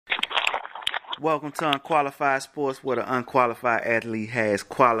Welcome to Unqualified Sports, where the unqualified athlete has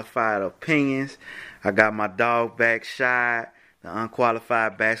qualified opinions. I got my dog back, Shy, the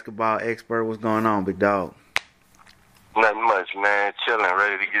unqualified basketball expert. What's going on, big dog? Nothing much, man. Chilling,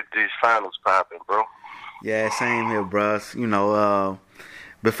 ready to get these finals popping, bro. Yeah, same here, bruh. You know,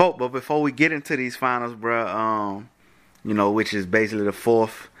 before we get into these finals, bruh, you know, which is basically the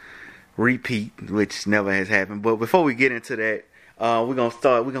fourth repeat, which never has happened. But before we get into that, we're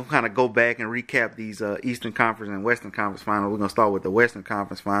gonna kind of go back and recap these Eastern Conference and Western Conference finals. We're gonna start with the Western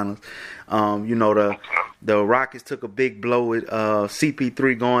Conference finals. You know, the Rockets took a big blow with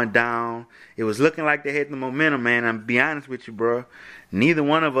CP3 going down. It was looking like they had the momentum, man. I'm be honest with you, bro. Neither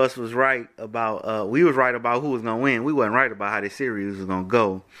one of us was right about. We was right about who was gonna win. We wasn't right about how this series was gonna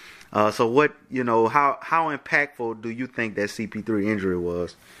go. So what, you know, how impactful do you think that CP3 injury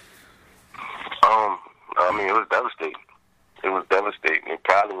was? I mean, it was devastating. It was devastating. It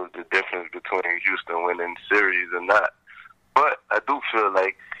probably was the difference between Houston winning the series or not. But I do feel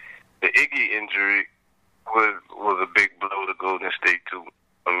like the Iggy injury was a big blow to Golden State too.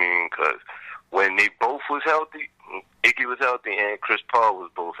 I mean, because when they both was healthy, Iggy was healthy and Chris Paul was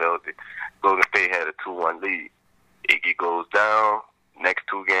both healthy, Golden State had a 2-1 lead. Iggy goes down, next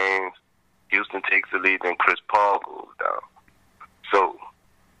two games, Houston takes the lead, then Chris Paul goes down. So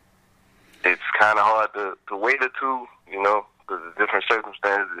it's kind of hard to weigh the two, you know, because of different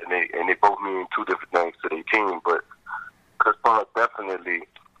circumstances, and they both mean two different things to their team. But Chris Paul definitely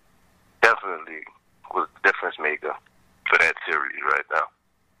was the difference maker for that series right now.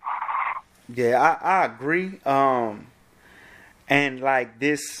 Yeah, I agree. And like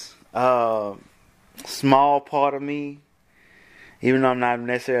this small part of me, even though I'm not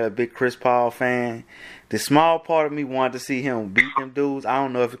necessarily a big Chris Paul fan, the small part of me wanted to see him beat them dudes. I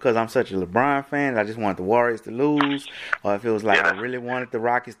don't know if it's because I'm such a LeBron fan, I just wanted the Warriors to lose, or if it was like I really wanted the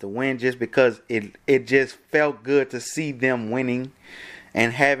Rockets to win just because it just felt good to see them winning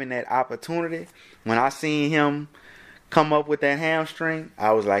and having that opportunity. When I seen him come up with that hamstring,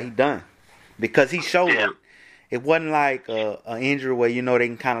 I was like, he done. Because he showed it. It wasn't like an injury where, you know, they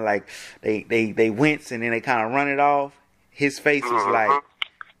can kind of like, they wince and then they kind of run it off. His face was like,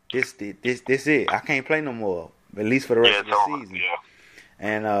 this it. I can't play no more, at least for the rest of the season. Yeah.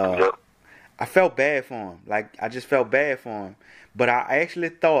 And I felt bad for him. Like, I just felt bad for him. But I actually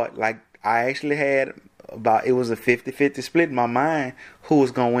thought, like, it was a 50-50 split in my mind who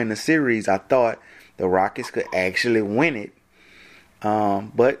was going to win the series. I thought the Rockets could actually win it.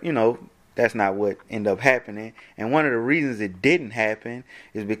 But, you know, that's not what ended up happening. And one of the reasons it didn't happen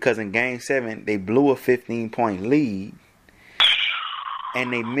is because in Game 7, they blew a 15-point lead.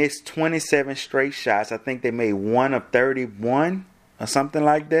 And they missed 27 straight shots. I think they made 1 of 31 or something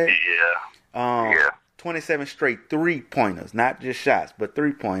like that. Yeah. 27 straight three-pointers. Not just shots, but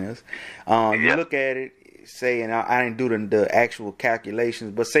three-pointers. You look at it, say, and I didn't do the actual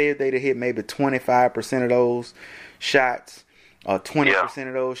calculations, but say if they'd have hit maybe 25% of those shots or 20%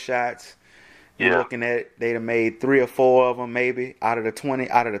 of those shots, you're looking at it, they'd have made 3 or 4 of them maybe out of the 20,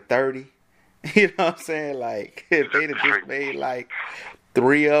 out of the 30. You know what I'm saying? Like, if they'd have just made like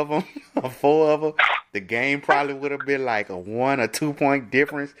 3 of them or 4 of them, the game probably would have been like a 1 or 2 point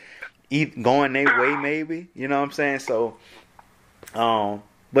difference going their way maybe. You know what I'm saying? So,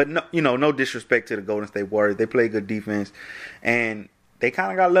 but no, you know, no disrespect to the Golden State Warriors. They play good defense and they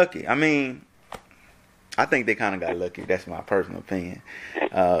kind of got lucky. I mean, I think they kind of got lucky. That's my personal opinion.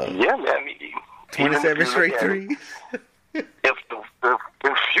 Yeah, man. I mean, 27 straight threes.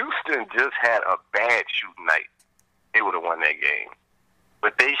 If Houston just had a bad shooting night, they would have won that game.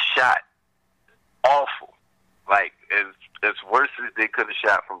 But they shot awful. Like, as worse as they could have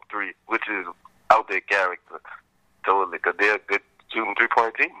shot from 3, which is out their character totally, because they're a good shooting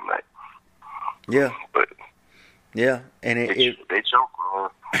 3-point team. Like, yeah. But yeah, and they choke, man.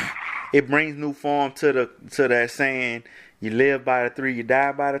 It brings new form to that saying, you live by the 3, you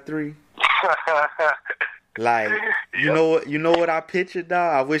die by the 3. Like, you know what I pictured,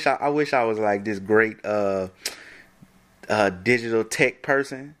 dog? I wish I was like this great digital tech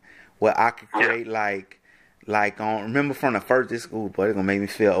person where I could create like remember from the first, this boy, it's gonna make me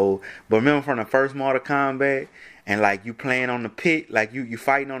feel old, but remember from the first Mortal Kombat, and like you playing on the pit, like you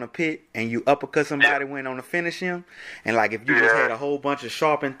fighting on the pit and you uppercut somebody went on to finish him, and like if you just had a whole bunch of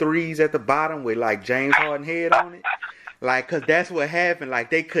sharpened 3s at the bottom with like James Harden head on it. Like, cause that's what happened.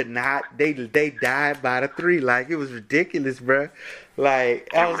 Like, they could not. They died by the 3. Like, it was ridiculous, bro.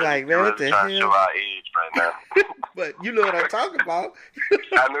 Like, I was like, man, what the hell? Show our age right now. But you know what I'm talking about.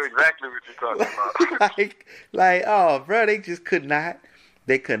 I know exactly what you're talking about. like, oh, bro, they just could not.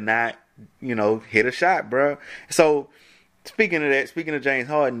 They could not, you know, hit a shot, bro. So, speaking of that, speaking of James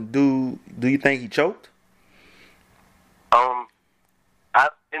Harden, do you think he choked?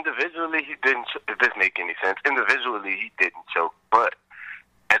 Individually, he didn't. If this make any sense, individually he didn't choke. But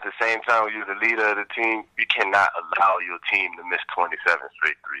at the same time, when you're the leader of the team, you cannot allow your team to miss 27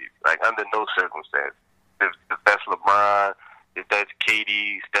 straight threes. Like under no circumstance. If that's LeBron, if that's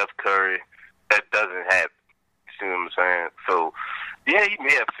KD, Steph Curry, that doesn't happen. You see what I'm saying? So, yeah, he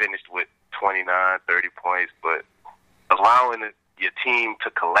may have finished with 29, 30 points, but allowing your team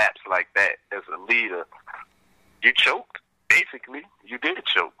to collapse like that as a leader, you choked. Basically, you did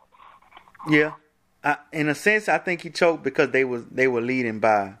choke. Yeah, in a sense, I think he choked because they were leading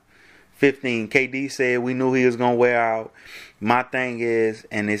by 15. KD said we knew he was gonna wear out. My thing is,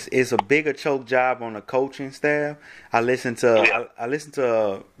 and it's a bigger choke job on the coaching staff. I listen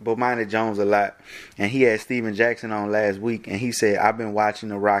to Bomani Jones a lot, and he had Steven Jackson on last week, and he said I've been watching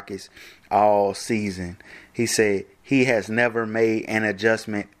the Rockets all season. He said he has never made an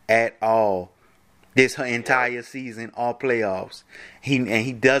adjustment at all. This entire season, all playoffs,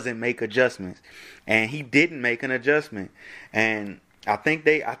 he doesn't make adjustments, and he didn't make an adjustment, and I think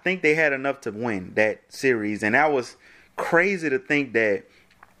they had enough to win that series, and that was crazy to think that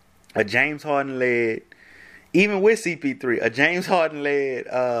a James Harden led, even with CP3, a James Harden led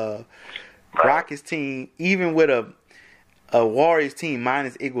Rockets team, even with a Warriors team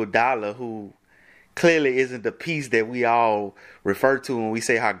minus Iguodala, who clearly isn't the piece that we all refer to when we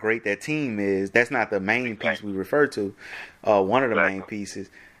say how great that team is. That's not the main piece we refer to. One of the main pieces.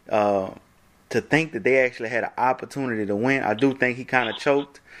 To think that they actually had an opportunity to win, I do think he kind of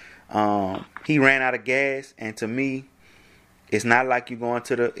choked. He ran out of gas, and to me, it's not like you going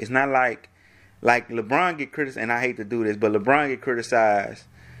to the. It's not like LeBron get criticized, and I hate to do this, but LeBron get criticized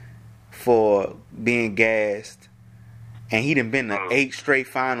for being gassed. And he done been to 8 straight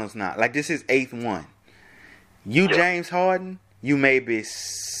finals now. Like, this is 8th one. You, James Harden, you may be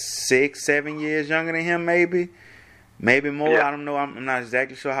 6, 7 years younger than him, maybe more. Yeah. I don't know. I'm not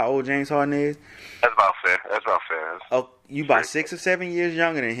exactly sure how old James Harden is. That's about fair. Oh, you about 6 or 7 years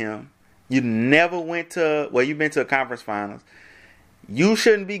younger than him. You never went to. Well, you've been to a conference finals. You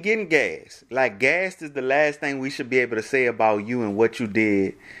shouldn't be getting gassed. Like, gassed is the last thing we should be able to say about you and what you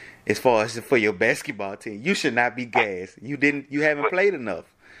did. As far as for your basketball team, you should not be gassed. You haven't played enough.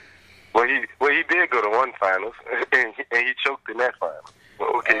 Well, he did go to one finals, and he choked in that final.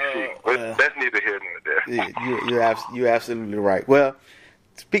 Well, OKC, but that's neither here nor there. You're absolutely right. Well,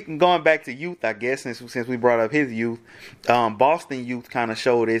 going back to youth, I guess since we brought up his youth, Boston youth kind of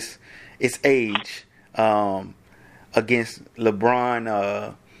showed its age against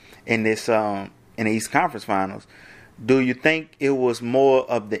LeBron in the East Conference Finals. Do you think it was more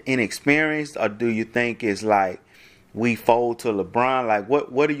of the inexperience, or do you think it's like we fold to LeBron? Like,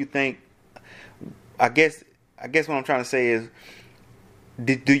 what do you think? I guess what I'm trying to say is,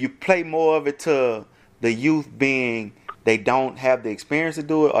 do you play more of it to the youth being they don't have the experience to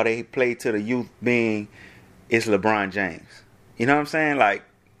do it, or they play to the youth being it's LeBron James? You know what I'm saying? Like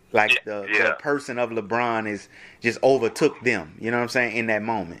the person of LeBron is just overtook them. You know what I'm saying in that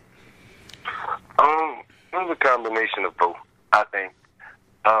moment. It was a combination of both, I think.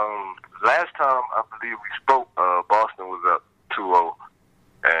 Last time I believe we spoke, Boston was up 2-0,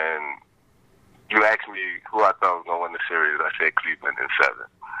 and you asked me who I thought was going to win the series. I said Cleveland in 7.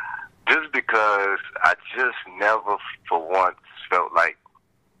 Just because I just never for once felt like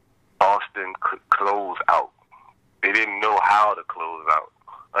Boston could close out. They didn't know how to close out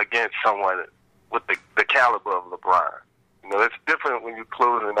against someone with the caliber of LeBron. You know, it's different when you're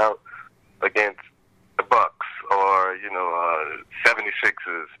closing out against the Bucks or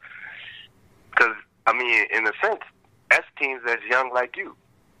 76ers, because I mean, in a sense, that's teams that's young like you.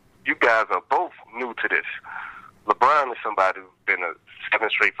 You guys are both new to this. LeBron is somebody who's been to 7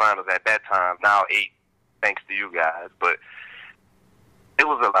 straight finals at that time, now 8, thanks to you guys. But it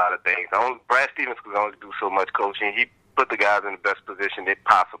was a lot of things. Brad Stevens could only do so much coaching. He put the guys in the best position if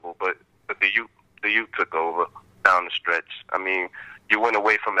possible, but the youth took over down the stretch. I mean, you went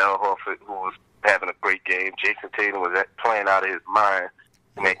away from Al Horford, who was having a great game. Jason Tatum was playing out of his mind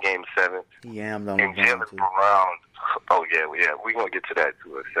in that game 7. Yeah, I'm done. And Jaylen Brown. Oh yeah, we're gonna get to that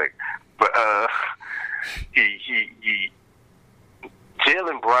too in a second. But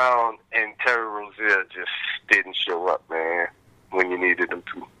Jaylen Brown and Terry Rozier just didn't show up, man, when you needed them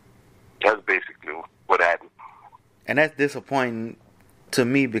to. That's basically what happened. And that's disappointing to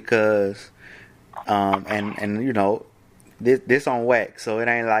me because, and you know, this on wax, so it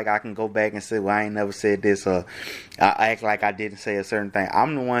ain't like I can go back and say, well, I ain't never said this, or I act like I didn't say a certain thing.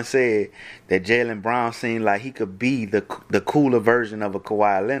 I'm the one said that Jaylen Brown seemed like he could be the cooler version of a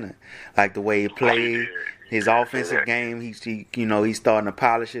Kawhi Leonard, like the way he played. His offensive game, he's starting to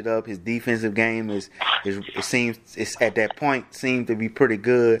polish it up. His defensive game it's at that point seemed to be pretty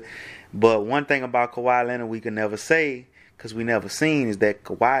good. But one thing about Kawhi Leonard we can never say, because we never seen, is that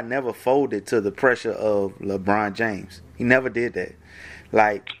Kawhi never folded to the pressure of LeBron James. He never did that.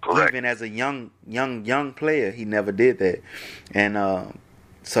 Like, correct. Even as a young player, he never did that. And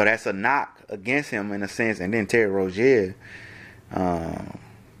so that's a knock against him in a sense. And then Terry Rozier,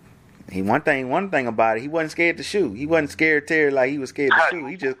 one thing about it, he wasn't scared to shoot. He wasn't scared Terry like he was scared to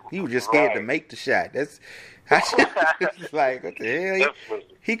shoot. He was just scared to make the shot. That's like, what the hell?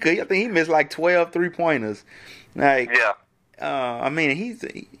 I think he missed like 12 3-pointers. Like, yeah. I mean, he's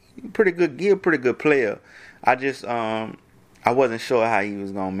a pretty good player. I just I wasn't sure how he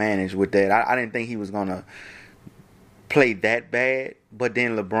was gonna manage with that. I didn't think he was gonna play that bad. But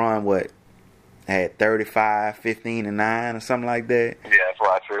then LeBron had 35, 15, and 9 or something like that. Yeah, that's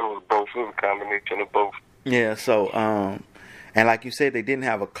why I said it was both. It was a combination of both. Yeah. So and like you said, they didn't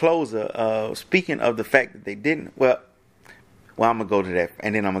have a closer. Speaking of the fact that they didn't, well, I'm gonna go to that,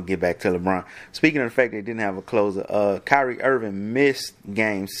 and then I'm gonna get back to LeBron. Speaking of the fact they didn't have a closer, Kyrie Irving missed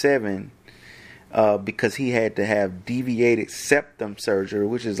Game 7. Because he had to have deviated septum surgery,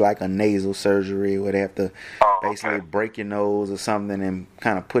 which is like a nasal surgery where they have to basically break your nose or something and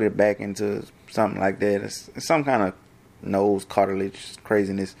kind of put it back into something like that. It's some kind of nose cartilage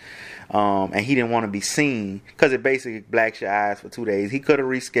craziness. And he didn't want to be seen because it basically blacks your eyes for 2 days. He could have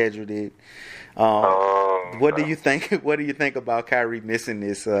rescheduled it. What do you think? What do you think about Kyrie missing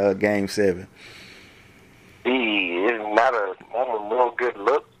this Game 7? It's not a real good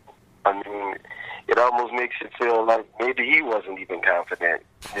look. I mean, it almost makes it feel like maybe he wasn't even confident,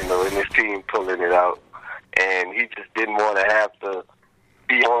 in his team pulling it out. And he just didn't want to have to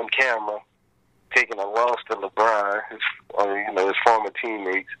be on camera taking a loss to LeBron, his former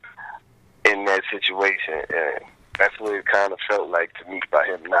teammates, in that situation. And that's what it kind of felt like to me by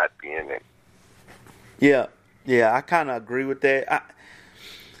him not being there. Yeah, I kind of agree with that.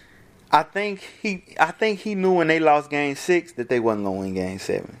 I think he knew when they lost Game 6 that they wasn't going to win Game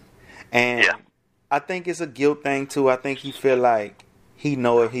 7. And yeah. I think it's a guilt thing, too. I think he feel like he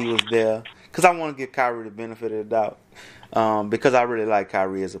know if he was there. Because I want to give Kyrie the benefit of the doubt. Because I really like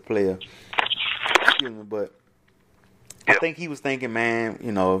Kyrie as a player. Excuse me, but I think he was thinking, man,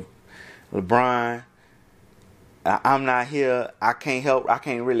 LeBron, I'm not here. I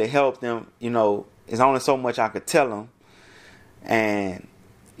can't really help them. There's only so much I could tell them. And,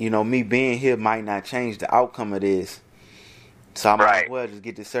 me being here might not change the outcome of this. So I might as well just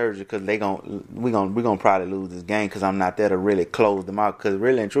get the surgery because we're gonna probably lose this game because I'm not there to really close them out. Because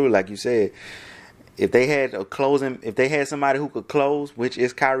really and truly, like you said, if they had somebody who could close, which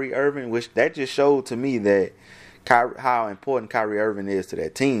is Kyrie Irving, which that just showed to me that how important Kyrie Irving is to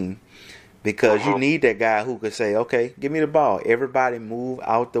that team. Because you need that guy who could say, okay, give me the ball. Everybody move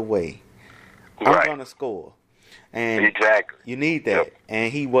out the way. I'm gonna score. And exactly. You need that. Yep.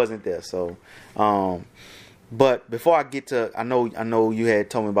 And he wasn't there. So but before I get to, I know you had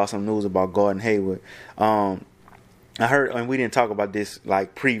told me about some news about Gordon Hayward. I heard, and we didn't talk about this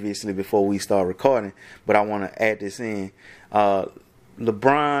like previously before we start recording, but I want to add this in.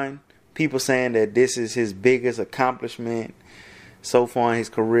 LeBron, people saying that this is his biggest accomplishment so far in his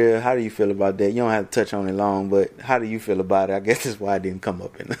career. How do you feel about that? You don't have to touch on it long, but how do you feel about it? I guess that's why it didn't come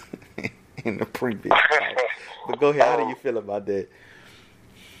up in the previous. But go ahead. How do you feel about that?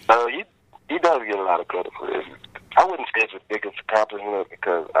 He does get a lot of credit for this. I wouldn't say it's the biggest accomplishment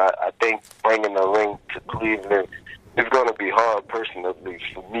because I think bringing the ring to Cleveland is going to be hard personally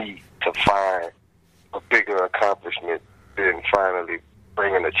for me to find a bigger accomplishment than finally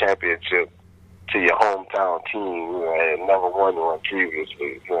bringing a championship to your hometown team who had never won one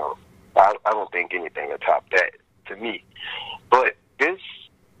previously. I don't think anything will top that to me. But this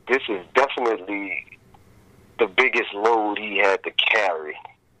is definitely the biggest load he had to carry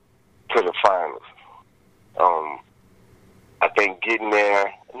to the finals. I think getting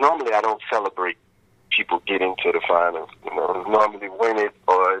there, normally I don't celebrate people getting to the finals. Normally win it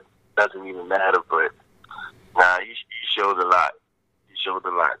or it doesn't even matter, but he showed a lot. He showed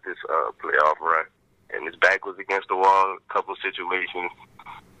a lot this playoff run. And his back was against the wall in a couple situations.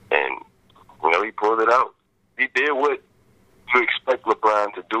 And, he pulled it out. He did what you expect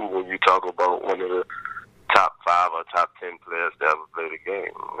LeBron to do when you talk about one of the top 5 or top 10 players to ever play the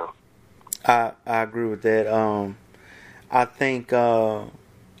game. I agree with that. I think I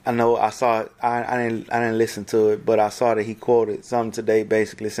know I saw it. I didn't listen to it, but I saw that he quoted something today,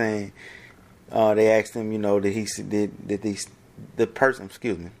 basically saying they asked him, did the person?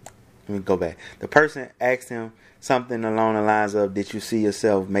 Excuse me. Let me go back. The person asked him something along the lines of, "Did you see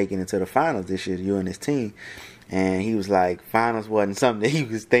yourself making it to the finals this year, you and this team?" And he was like, finals wasn't something that he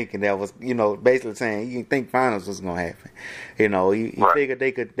was thinking that was, basically saying he didn't think finals was gonna happen. He figured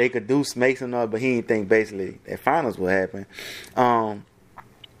they could do make some noise, but he didn't think basically that finals would happen.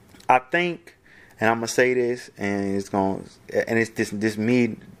 I think, and I'm gonna say this, and it's this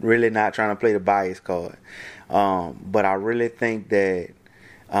me really not trying to play the bias card, but I really think that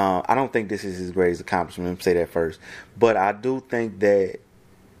I don't think this is his greatest accomplishment. Let me say that first, but I do think that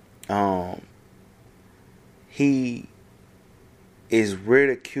he is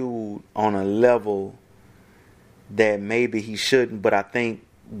ridiculed on a level that maybe he shouldn't, but I think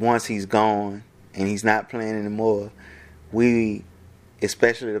once he's gone and he's not playing anymore, we,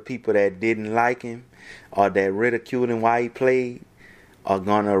 especially the people that didn't like him or that ridiculed him while he played, are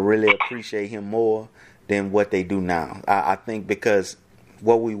gonna really appreciate him more than what they do now. I think because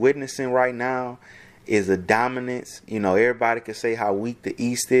what we're witnessing right now is a dominance. Everybody can say how weak the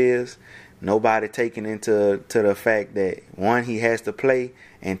East is. Nobody taking into the fact that, one, he has to play,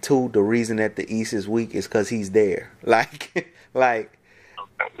 and two, the reason that the East is weak is because he's there. Yeah.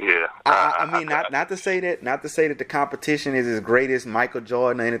 I mean, not to say that the competition is as great as Michael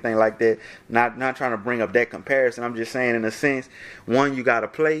Jordan or anything like that. Not trying to bring up that comparison. I'm just saying, in a sense, one, you got to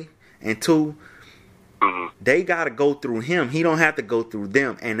play, and two, they got to go through him. He don't have to go through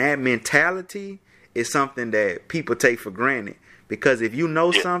them, and that mentality is something that people take for granted. Because if you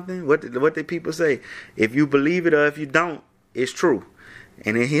know something, what did people say? If you believe it or if you don't, it's true.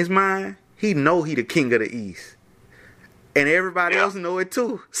 And in his mind, he know he the king of the East. And everybody else know it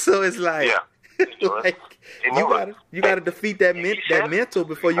too. So it's like, you gotta defeat that mental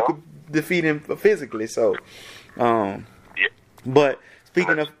before you could defeat him physically. So, but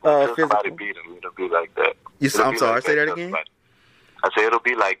speaking of physical, somebody beat him, it'll be like that. I'm sorry, say that again. I say it'll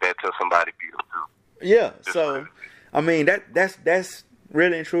be like that till somebody beat him too. Yeah. So, I mean, that's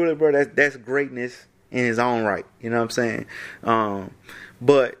really and truly, bro. That's greatness in his own right. You know what I'm saying?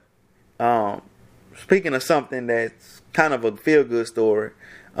 But speaking of something that's kind of a feel good story,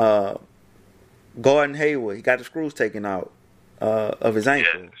 Gordon Hayward, he got the screws taken out of his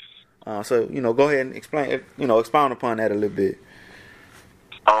ankle. Yes. So go ahead and expound upon that a little bit.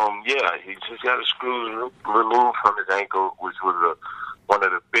 Yeah, he just got the screws removed from his ankle, which was one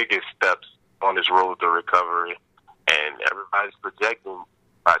of the biggest steps on his road to recovery. And everybody's projecting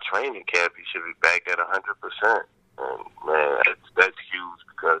by training camp he should be back at 100%. And man, that's huge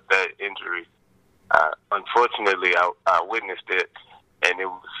because that injury, unfortunately, I witnessed it, and it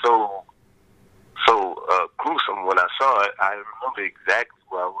was so gruesome when I saw it. I remember exactly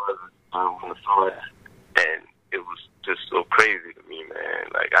where I was when I saw it, and it was just so crazy to me, man.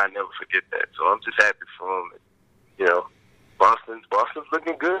 Like, I never forget that. So I'm just happy for him. And, Boston's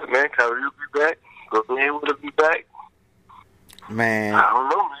looking good, man. Kyrie will be back. Gordon Hayward will be back. Man, I don't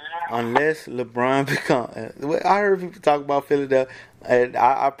know, man. Unless LeBron I heard people talk about Philadelphia. And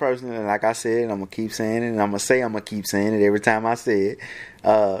I personally, like I said, I'm gonna keep saying it, and I'm gonna keep saying it every time I say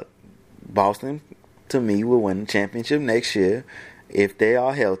it. Boston, to me, will win the championship next year if they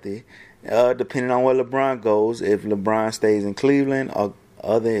are healthy. Depending on where LeBron goes, if LeBron stays in Cleveland or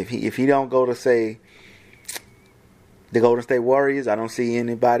if he don't go to, say, the Golden State Warriors, I don't see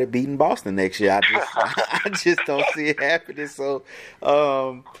anybody beating Boston next year. I just don't see it happening. So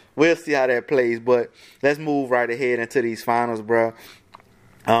we'll see how that plays. But let's move right ahead into these finals, bro.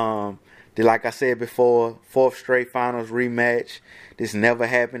 Like I said before, 4th straight finals rematch. This never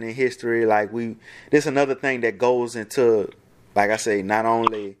happened in history. This is another thing that goes into, like I say, not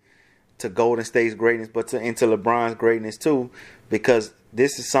only to Golden State's greatness, but into LeBron's greatness too, because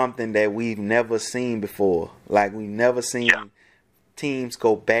this is something that we've never seen before. Like, we've never seen teams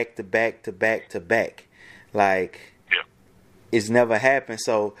go back to back to back to back. It's never happened.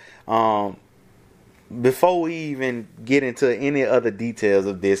 So, before we even get into any other details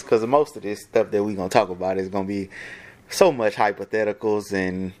of this, because most of this stuff that we're going to talk about is going to be so much hypotheticals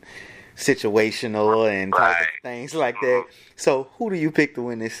and situational and type of things like that. So, who do you pick to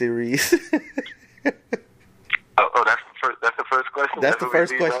win this series? That's the first question? That's the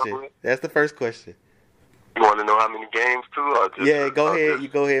first question. That's the first question. You want to know how many games, too? Or just, go ahead. You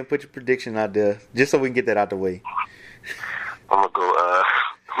go ahead and put your prediction out there, just so we can get that out the way. I'm gonna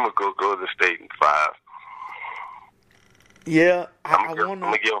go Golden State in 5. Yeah, I'm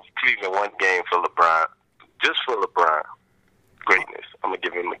gonna give Cleveland one game for LeBron, just for LeBron greatness. I'm gonna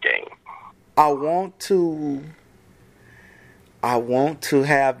give him a game. I want to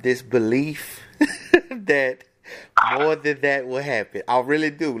have this belief that more than that will happen. I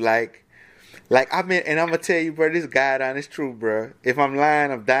really do. Like I've been, and I'm gonna tell you, bro, this God honest truth, bro. If I'm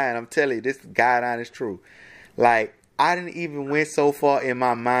lying, I'm dying. I'm telling you, this God honest truth. Like I didn't even went so far in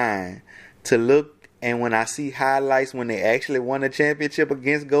my mind to look, and when I see highlights when they actually won a championship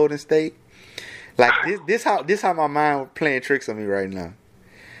against Golden State, like this how my mind playing tricks on me right now.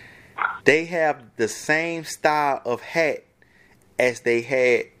 They have the same style of hat as they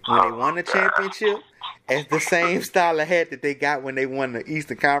had when they won the championship, as the same style of hat that they got when they won the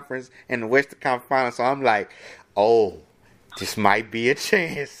Eastern Conference and the Western Conference Finals. So I'm like, oh, this might be a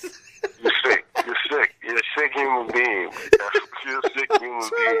chance. You're sick. You're sick. You're a sick human being. You're a sick human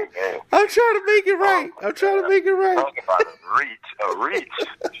being, man. I'm trying to make it right. I'm trying to make it right. Talking about a reach.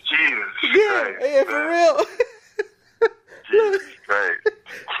 Jesus Christ. Yeah, for real. Jesus Christ.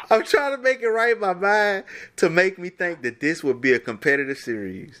 I'm trying to make it right in my mind to make me think that this would be a competitive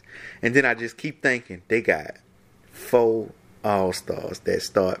series. And then I just keep thinking, they got 4 All-Stars that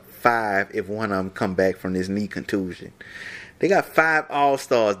start, 5 if one of them come back from this knee contusion. They got 5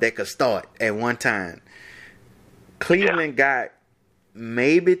 All-Stars that could start at one time. Cleveland got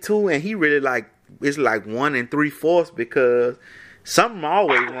maybe 2, and he really it's like 1 3/4 because something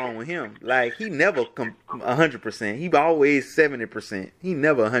always wrong with him. Like he never 100%. He always 70%. He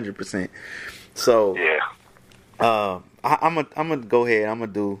never 100%. So I'm gonna go ahead. I'm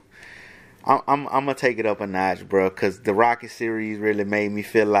gonna take it up a notch, bro. Because the Rocket series really made me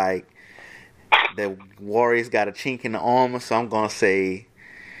feel like the Warriors got a chink in the armor. So I'm gonna say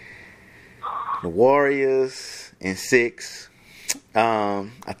the Warriors in 6.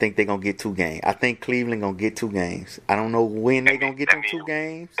 I think they're gonna get 2 games. I think Cleveland gonna get 2 games. I don't know when they're gonna get them 2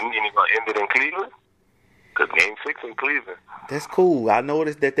 games. I mean, you're gonna end it in Cleveland? Because Game 6 in Cleveland. That's cool. I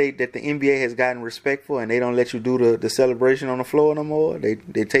noticed that the NBA has gotten respectful and they don't let you do the celebration on the floor no more. They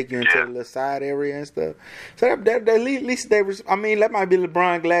take you into the little side area and stuff. So that at least they was. I mean, that might be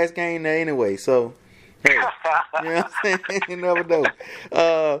LeBron glass game there anyway. So hey, you know what I'm saying? You never know.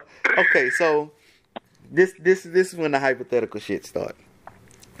 Okay, so. This is when the hypothetical shit start.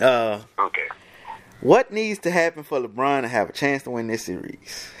 Okay. What needs to happen for LeBron to have a chance to win this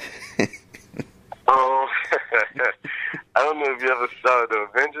series? I don't know if you ever saw the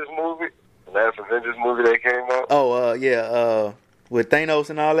Avengers movie, the last Avengers movie that came out. Oh, yeah, with Thanos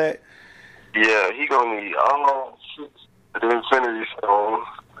and all that. Yeah, he gonna need all 6 of the Infinity Stones,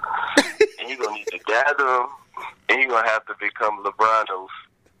 and he gonna need to gather them, and he gonna have to become LeBronos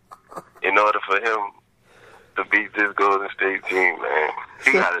in order for him to beat this Golden State team, man.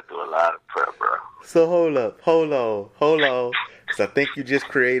 He got to do a lot of prep, bro. So hold on. So I think you just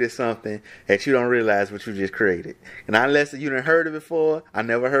created something that you don't realize what you just created. And unless you done heard it before, I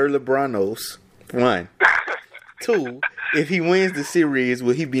never heard LeBronos. 1. 2, if he wins the series,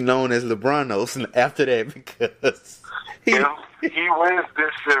 will he be known as LeBronos after that? Because if he wins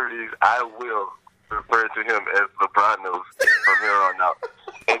this series, I will refer to him as LeBronos from here on out.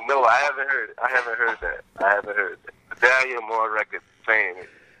 And no, I haven't heard that. I haven't heard that. There I am on record saying it.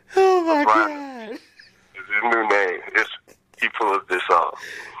 Oh my God! It's his new name. He pulled this off.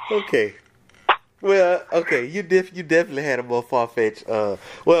 Okay. Well, okay. You definitely had a more far-fetched,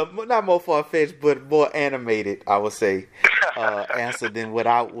 well, not more far-fetched, but more animated, I would say, answer than what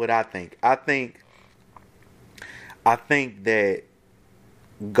I think. I think that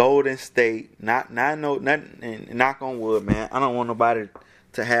Golden State, knock on wood, man. I don't want nobody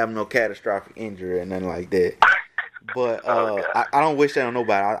to have no catastrophic injury or nothing like that. But I don't wish that on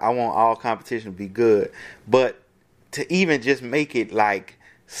nobody. I want all competition to be good. But to even just make it like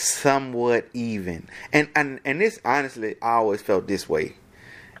somewhat even. And this, honestly, I always felt this way.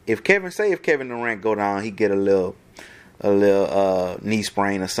 If Kevin Durant go down, he get a little knee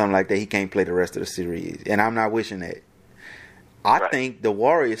sprain or something like that, he can't play the rest of the series. And I'm not wishing that. I think the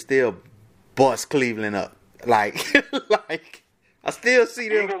Warriors still bust Cleveland up. Like I still see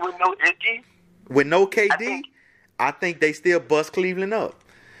them. Even with no Iggy? With no KD, I think they still bust Cleveland up.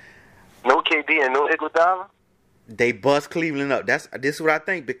 No KD and no Iguodala? They bust Cleveland up. This is what I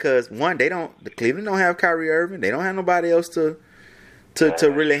think, because one, Cleveland don't have Kyrie Irving. They don't have nobody else to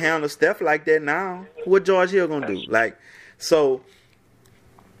really handle stuff like that now. What George Hill gonna do? Like, so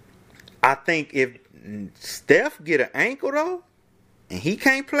I think if Steph get an ankle though, and he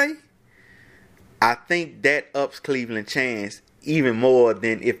can't play, I think that ups Cleveland's chance even more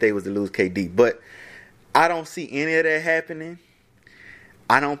than if they was to lose KD. But I don't see any of that happening.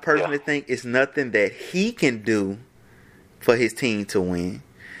 I don't personally think it's nothing that he can do for his team to win.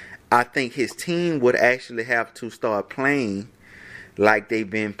 I think his team would actually have to start playing like they've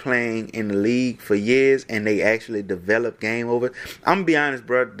been playing in the league for years, and they actually develop game over. I'm going to be honest,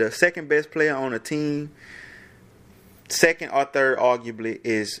 bro. The second best player on the team, second or third arguably,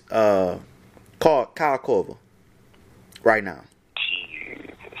 is Kyle Korver right now.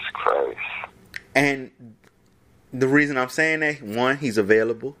 Jesus Christ. And the reason I'm saying that, one, he's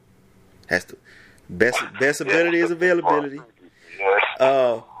available. Has to best ability is availability.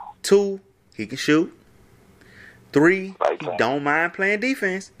 Two, he can shoot. Three, he don't mind playing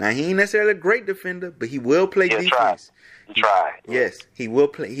defense. Now he ain't necessarily a great defender, but he will play defense. Try. Yes, he will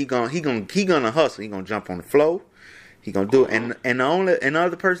play. He gonna hustle. He gonna jump on the floor. He gonna do it. And the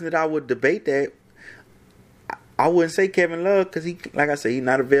other person that I would debate that, I wouldn't say Kevin Love because he, like I said, he's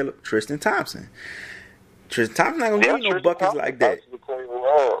not available. Tristan Thompson. Tristan Thompson not gonna give you no buckets like that.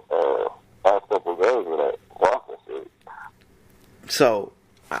 So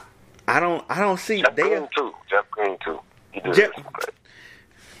I don't see Jeff Green too.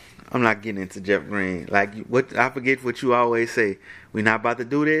 I'm not getting into Jeff Green. Like what I forget what you always say. We're not about to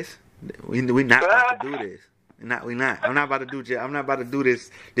do this. We not about to do this. We not. I'm not about to do this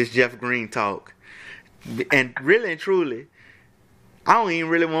Jeff Green talk. And really and truly, I don't even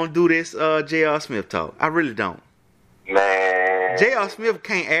really want to do this J.R. Smith talk. I really don't. Man, J.R. Smith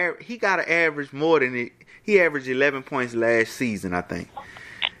can't. He got to average more than it. He averaged 11 points last season, I think.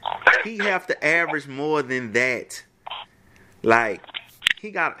 He have to average more than that. Like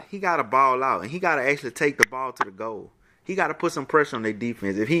he got to ball out, and he got to actually take the ball to the goal. He got to put some pressure on their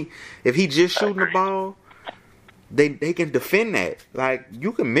defense. If he just shooting the ball, they can defend that. Like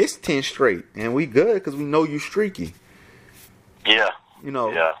you can miss 10 straight, and we good because we know you streaky. Yeah.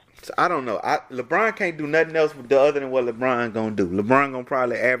 Yeah. So I don't know. LeBron can't do nothing else other than what LeBron gonna do. LeBron gonna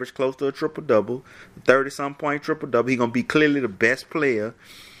probably average close to a triple-double, 30-some point triple-double. He gonna be clearly the best player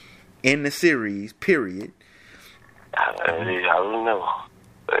in the series, period. I don't know.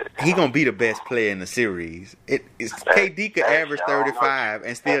 He gonna be the best player in the series. KD could average 35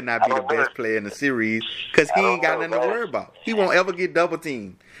 and still not be the best player in the series because he ain't got nothing to worry about. He won't ever get double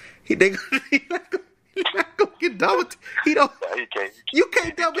teamed. He not gonna get double teamed. He don't. You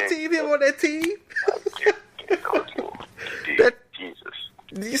can't double team him on that team.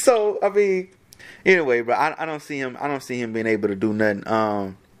 Jesus. So I mean, anyway, but I don't see him. I don't see him being able to do nothing.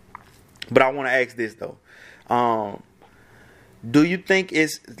 But I want to ask this though. Do you think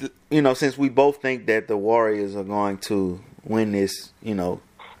it's, since we both think that the Warriors are going to win this,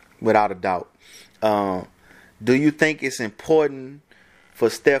 without a doubt, do you think it's important for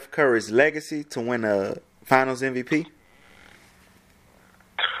Steph Curry's legacy to win a Finals MVP?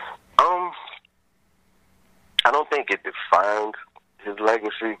 I don't think it defined his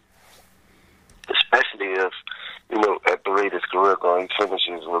legacy, especially if, at the rate his career going, he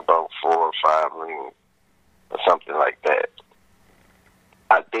finishes with about 4 or 5 rings or something like that.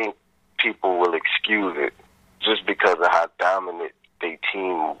 I think people will excuse it just because of how dominant their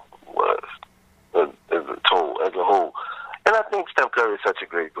team was as a whole. And I think Steph Curry is such a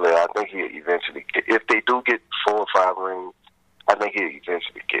great player. I think he'll eventually get, if they do get 4 or 5 rings, I think he'll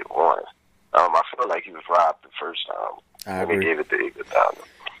eventually get one. I feel like he was robbed the first time. They gave it to Iguodala.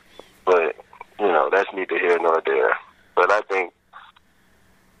 But, that's neither here nor there. But I think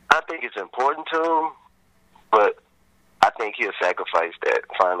it's important to him, but I think he'll sacrifice that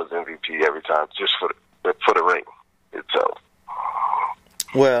Finals MVP every time just for the ring itself.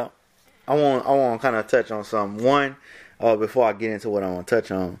 Well, I want to kind of touch on something. One, before I get into what I want to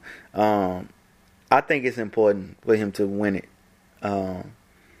touch on, I think it's important for him to win it.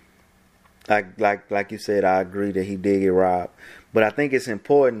 Like you said, I agree that he did get robbed, but I think it's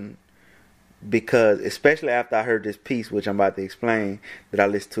important because, especially after I heard this piece, which I'm about to explain, that I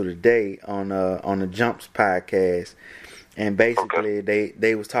listened to today on the Jumps podcast. And basically,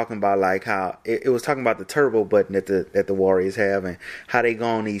 they was talking about like how it was talking about the turbo button that the Warriors have and how they go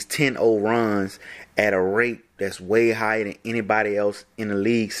on these 10-0 runs at a rate that's way higher than anybody else in the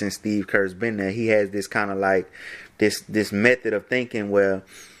league since Steve Kerr's been there. He has this kind of like this method of thinking where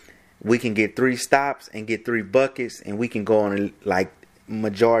we can get 3 stops and get 3 buckets, and we can go on a like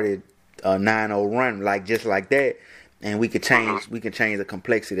majority 9-0 run like just like that, and we can change the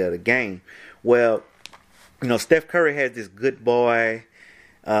complexity of the game. Well, Steph Curry has this good boy,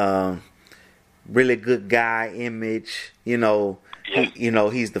 really good guy image.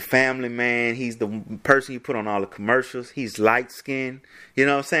 He's the family man. He's the person you put on all the commercials. He's light skinned. You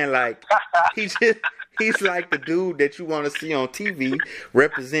know what I'm saying? Like he's like the dude that you want to see on TV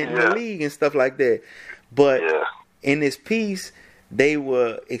representing the league and stuff like that. But in this piece, they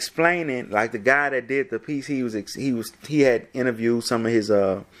were explaining, like the guy that did the piece, he had interviewed some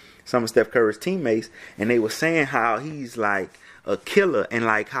of Steph Curry's teammates, and they were saying how he's like a killer and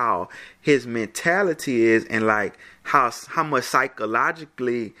like how his mentality is and like how much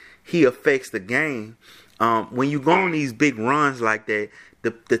psychologically he affects the game. When you go on these big runs like that,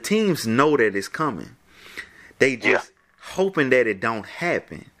 the teams know that it's coming. They just hoping that it don't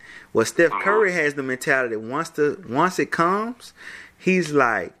happen. Well, Steph Curry has the mentality once it comes, he's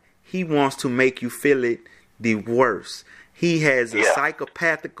like he wants to make you feel it the worst. He has a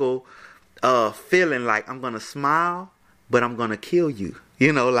psychopathical feeling like I'm gonna smile, but I'm gonna kill you.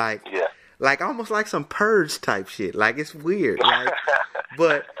 You know, like almost like some purge type shit. Like it's weird. Like,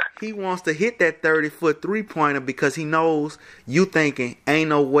 but he wants to hit that 30-foot 3-pointer because he knows you thinking ain't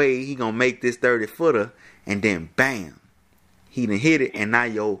no way he gonna make this 30-footer, and then bam, he done hit it, and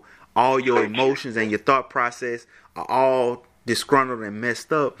now all your emotions and your thought process are all disgruntled and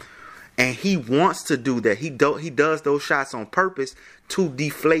messed up. And he wants to do that. He does those shots on purpose to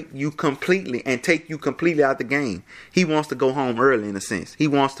deflate you completely and take you completely out the game. He wants to go home early in a sense. He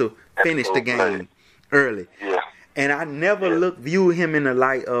wants to finish the game early. Yeah. And I never view him in the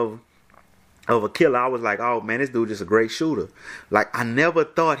light of a killer. I was like, oh man, this dude just a great shooter. Like I never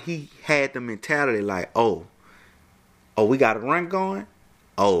thought he had the mentality like, oh, we got a run going.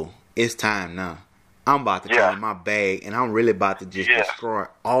 Oh, it's time now. I'm about to try my bag, and I'm really about to just destroy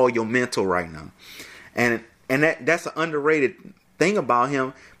all your mental right now. And that's an underrated thing about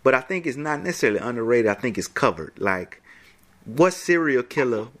him, but I think it's not necessarily underrated. I think it's covered. Like, what serial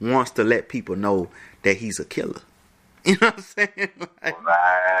killer wants to let people know that he's a killer? You know what I'm saying? Like,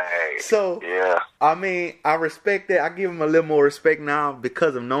 right. So, I mean, I respect that. I give him a little more respect now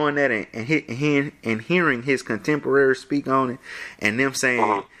because of knowing that and hearing his contemporaries speak on it, and them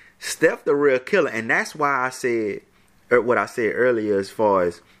saying, Steph the real killer. And that's why I said what I said earlier as far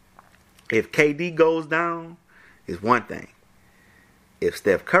as if KD goes down, it's one thing. If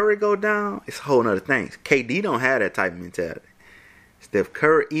Steph Curry go down, it's a whole nother thing. KD don't have that type of mentality. Steph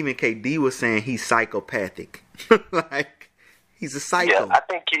Curry, even KD was saying he's psychopathic. Like, he's a psycho. Yeah, I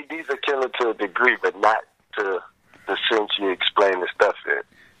think KD's a killer to a degree, but not to the sense you explain the stuff in.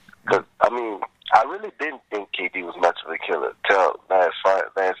 Because, I mean, I really didn't think KD was much of a killer till last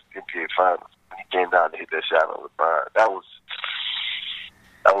NBA Finals. When he came down to hit that shot on LeBron. That was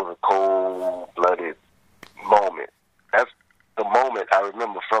a cold-blooded moment. That's the moment I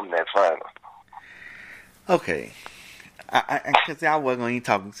remember from that final. Okay. Cause I wasn't gonna even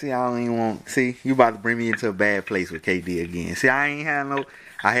talk. See, I don't even want. See, you about to bring me into a bad place with KD again. See, I ain't had no.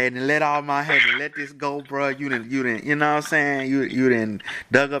 I had to let this go, bro. You didn't. You know what I'm saying? You didn't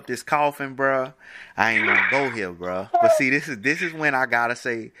dug up this coffin, bro. I ain't gonna go here, bro. But see, this is when I gotta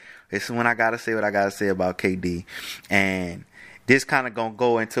say. This is when I gotta say what I gotta say about KD, and this kind of gonna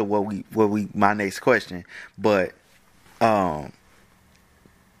go into my next question, but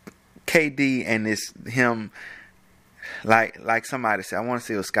KD and him. Like somebody said, I want to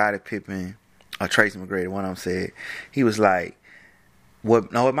say it was Scottie Pippen or Tracy McGrady. One of them said he was like,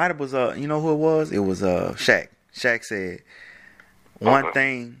 "What? No, it might have was you know who it was? It was Shaq. Shaq said one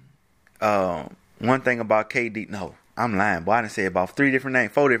thing about KD. No, I'm lying. Boy, I didn't say about 4 different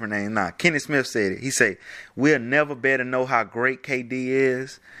names. Nah, Kenneth Smith said it. He said we'll never better know how great KD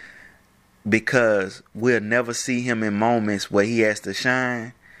is because we'll never see him in moments where he has to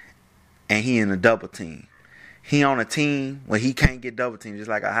shine and he in a double team." He on a team where he can't get double teamed, just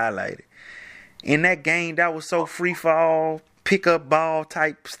like I highlighted. In that game, that was so free fall, pick up ball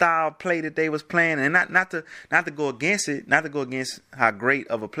type style play that they was playing, and not to go against it, not to go against how great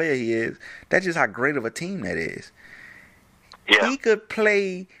of a player he is. That's just how great of a team that is. Yeah. He could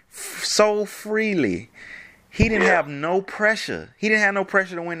play so freely. He didn't have no pressure. He didn't have no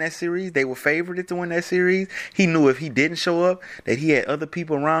pressure to win that series. They were favored to win that series. He knew if he didn't show up, that he had other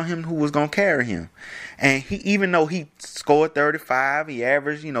people around him who was going to carry him. And he, even though he scored 35, he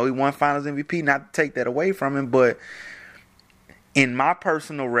averaged, he won Finals MVP, not to take that away from him. But in my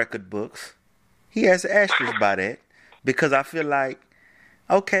personal record books, he has an asterisk by that. Because I feel like,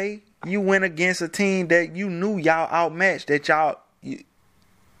 okay, you went against a team that you knew y'all outmatched, that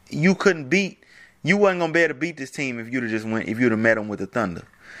you couldn't beat. You wasn't gonna be able to beat this team if you'd have met them with the Thunder.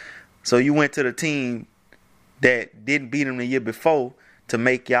 So you went to the team that didn't beat them the year before to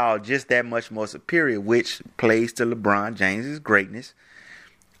make y'all just that much more superior, which plays to LeBron James's greatness.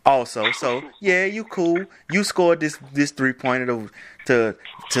 Also, so yeah, you cool. You scored this 3-pointer to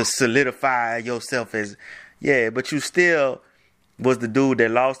solidify yourself as but you still was the dude that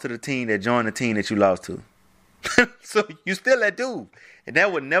lost to the team that joined the team that you lost to. So you still that dude, and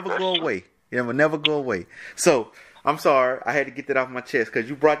that would never go away. It will never go away. So, I'm sorry. I had to get that off my chest because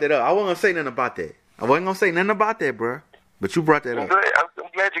you brought that up. I wasn't going to say nothing about that. I wasn't going to say nothing about that, bro. But you brought that up.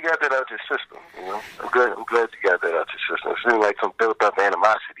 I'm glad you got that out your system. I'm glad you got that out your system. It seemed like some built-up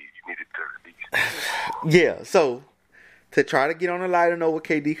animosity you needed to release. Yeah, so, to try to get on a lighter note with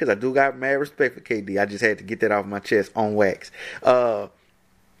KD, because I do got mad respect for KD. I just had to get that off my chest on wax.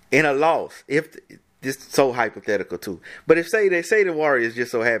 in a loss, if this is so hypothetical too, but if they say the Warriors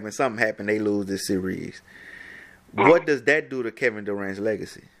just so happen something happened, they lose this series, what does that do to Kevin Durant's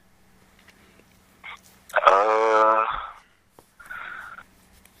legacy?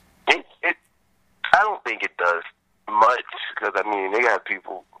 I don't think it does much, because I mean they got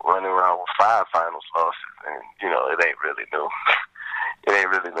people running around with 5 finals losses, and it ain't really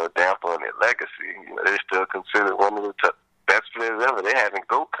no damper on their legacy. They're still considered one of the best players ever. They having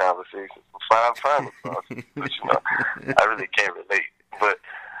GOAT conversations with 5 finals losses, which I really can't relate. But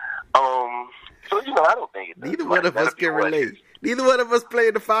so I don't think it does. Neither one of us can relate. Neither one of us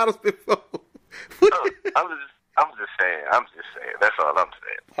played the finals before. I'm just saying. That's all I'm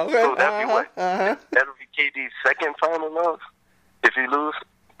saying. Okay. So that'd be what? That'll be KD's second final loss if he lose.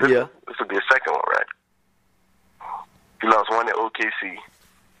 This would be a second one, right? He lost one at OKC.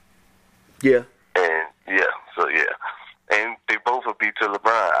 Yeah. And and they both would be to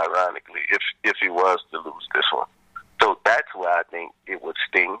LeBron, ironically, if he was to lose this one. So that's why I think it would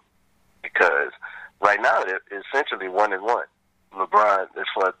sting, because right now they're essentially 1-1. LeBron, as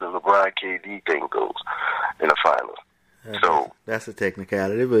far as the LeBron KD thing goes in the finals. That's a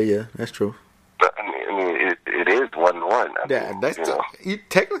technicality, but yeah, that's true. I mean, it is 1-1.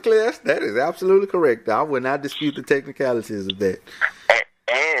 Technically, that is absolutely correct. I would not dispute the technicalities of that.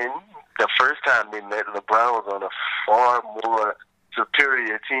 And the first time they met, LeBron was on a far more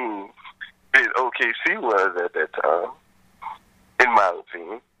superior team than OKC was at that time, in my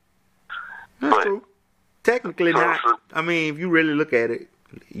opinion. That's true. Technically not. I mean, if you really look at it,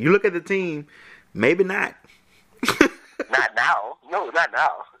 you look at the team, maybe not. Not now. No, not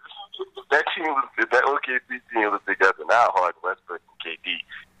now. That OKC team was together now, Hard Westbrook and KD.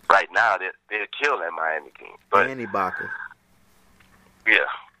 Right now, they're killing that Miami team. But Annie Baca. Yeah,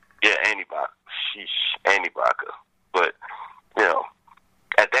 Annie Baca. Sheesh, Annie Baca. But,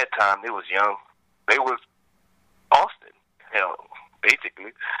 at that time, they was young. They was Austin,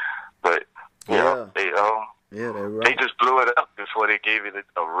 basically. But, they're right. They just blew it up before they gave it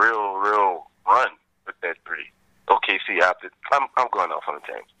a real run with that 3. OKC opted. I'm going off on a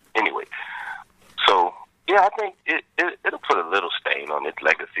tangent. Anyway, so I think it'll put a little stain on its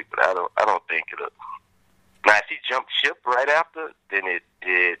legacy, but I don't think it'll. Now, if he jumped ship right after, then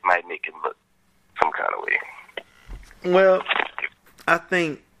it might make him look some kind of way. Well, I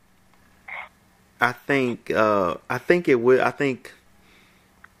think it will. I think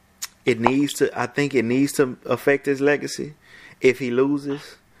it needs to. I think it needs to affect his legacy if he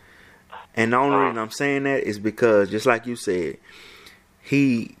loses. And the only reason I'm saying that is because, just like you said,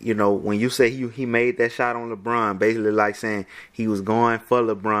 he, when you say he made that shot on LeBron, basically like saying he was going for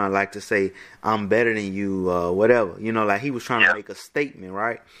LeBron, like to say, I'm better than you, whatever. Like he was trying to make a statement,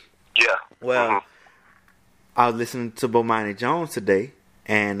 right? Yeah. Well, I was listening to Bomani Jones today,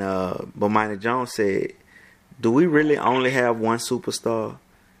 and Bomani Jones said, do we really only have one superstar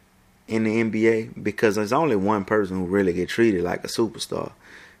in the NBA? Because there's only one person who really get treated like a superstar.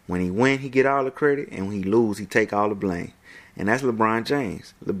 When he win, he get all the credit, and when he lose, he take all the blame. And that's LeBron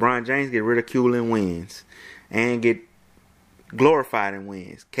James. LeBron James get ridiculed in wins and get glorified in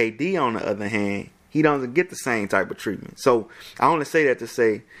wins. KD, on the other hand, he doesn't get the same type of treatment. So I only say that to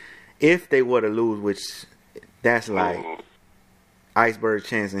say, if they were to lose, which that's like iceberg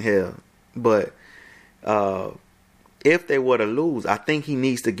chance in hell, but if they were to lose, I think he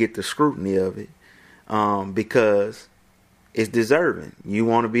needs to get the scrutiny of it, because it's deserving. You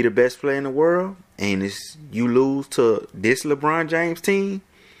want to be the best player in the world, and you lose to this LeBron James team,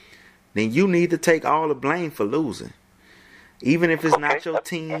 then you need to take all the blame for losing. Even if it's not your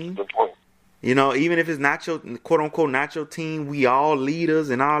team, even if it's not your, quote unquote, not your team, we all leaders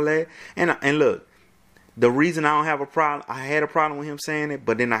and all that. And look, the reason I don't have a problem, I had a problem with him saying it,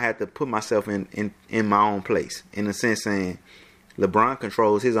 but then I had to put myself in my own place, in a sense, saying LeBron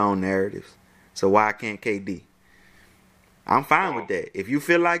controls his own narratives, so why can't KD? I'm fine with that. If you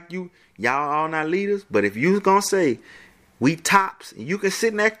feel like y'all all not leaders, but if you gonna say we tops, you can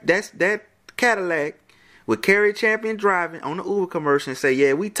sit in that Cadillac with Carrie Champion driving on the Uber commercial and say,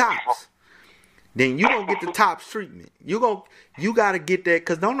 yeah, we tops, then you gonna get the tops treatment. You gotta get that,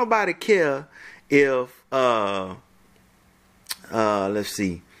 because don't nobody care if let's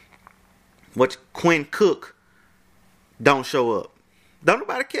see, what Quinn Cook don't show up. Don't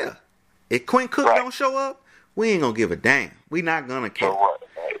nobody care. If Quinn Cook don't show up, we ain't gonna give a damn. We not gonna care.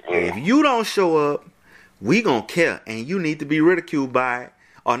 If you don't show up, we gonna care, and you need to be ridiculed by it,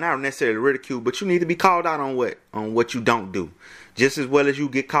 or not necessarily ridiculed, but you need to be called out on what you don't do, just as well as you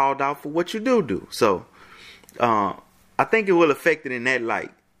get called out for what you do. So, I think it will affect it in that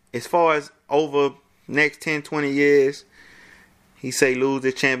light. As far as over next 10, 20 years, He say lose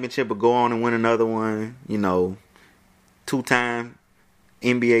the championship but go on and win another one. 2-time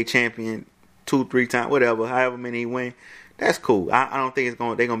NBA champion, 2-3 times, whatever, however many he win. That's cool. I don't think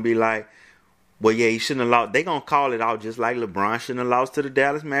they're gonna be like, well, yeah, he shouldn't have lost. They gonna call it out just like LeBron shouldn't have lost to the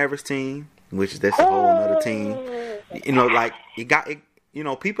Dallas Mavericks team, which that's a whole other team. Like it got it.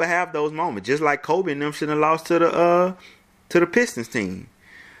 People have those moments, just like Kobe and them shouldn't have lost to the Pistons team.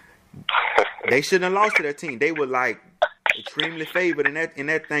 They shouldn't have lost to that team. They were like extremely favored in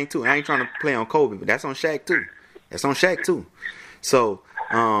that thing too. And I ain't trying to play on Kobe, but that's on Shaq too. So,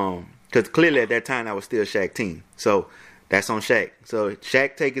 because clearly at that time I was still Shaq team. So that's on Shaq. So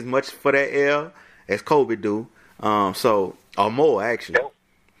Shaq take as much for that L as Kobe do. Or more actually.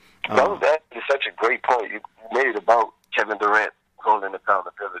 That is such a great point you made about Kevin Durant holding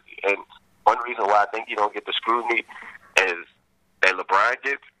accountability. And one reason why I think you don't get the scrutiny that LeBron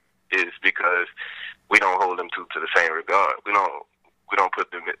gets is because we don't hold them to the same regard. We don't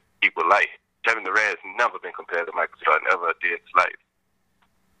put them in equal light. Kevin Durant has never been compared to Michael Jordan ever a day in his life.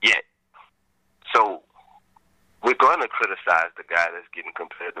 Yet. So we're going to criticize the guy that's getting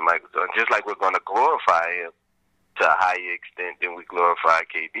compared to Michael Jordan, just like we're going to glorify him to a higher extent than we glorify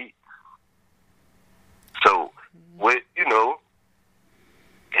KD. So,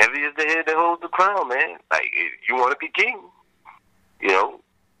 heavy is the head that holds the crown, man. Like, if you want to be king, you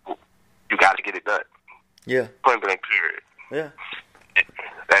got to get it done. Yeah. Point blank, period. Yeah.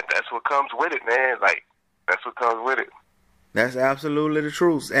 That's what comes with it, man. Like, that's what comes with it. That's absolutely the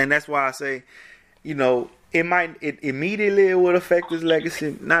truth. And that's why I say, it immediately would affect his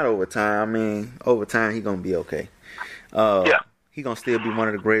legacy. Not over time. I mean, over time, he's going to be okay. Yeah. He's going to still be one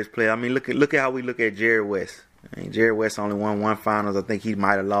of the greatest players. I mean, look at how we look at Jerry West. Jerry West only won one finals. I think he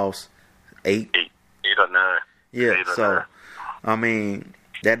might have lost 8. 8 or 9. Yeah, 8 or so, 9. I mean,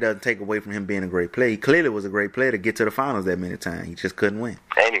 that doesn't take away from him being a great player. He clearly was a great player to get to the finals that many times. He just couldn't win.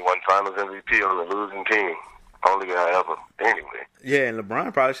 And he won finals MVP on the losing team. Only guy ever. Anyway. Yeah, and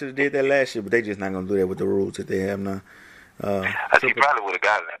LeBron probably should have did that last year, but they just not going to do that with the rules that they have now. I think he probably would have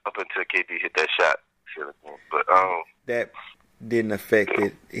gotten it up until KD hit that shot. But that didn't affect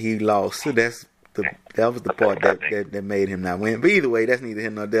it. He lost. So that was the part that made him not win. But either way, that's neither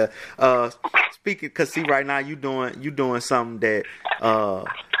here nor there. Speaking, because see, right now you doing something that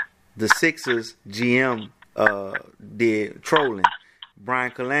the Sixers GM did, trolling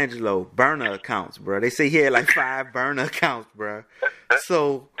Brian Colangelo burner accounts, bro. They say he had like 5 burner accounts, bro.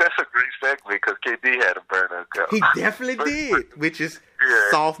 So that's a great segment because KD had a burner account. He definitely did, which is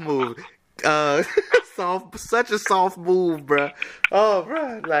soft move. Such a soft move, bro. Oh,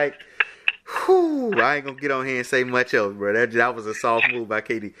 bro, like, whew, I ain't gonna get on here and say much else, bro. That was a soft move by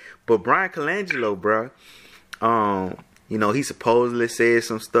KD. But Brian Colangelo, bro, he supposedly said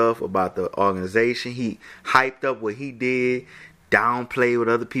some stuff about the organization. He hyped up what he did, downplayed what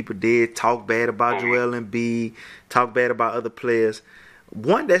other people did, talk bad about Joel Embiid, talk bad about other players.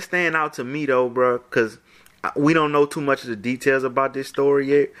 One that stand out to me though, bro, because we don't know too much of the details about this story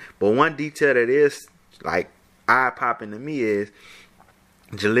yet, but one detail that is like eye-popping to me is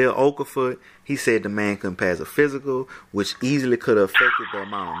Jahlil Okafor. He said the man couldn't pass a physical, which easily could have affected the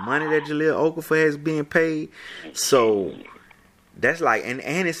amount of money that Jahlil Okafor has being paid. So that's like, and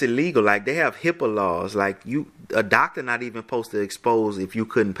it's illegal. Like, they have HIPAA laws. Like, a doctor not even supposed to expose if you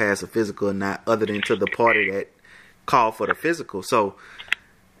couldn't pass a physical or not, other than to the party that called for the physical. So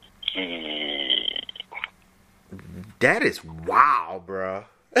that is wow, bro.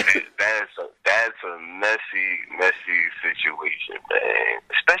 That's a messy situation, man.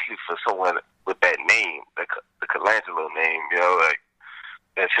 Especially for someone with that name, the Colangelo name, like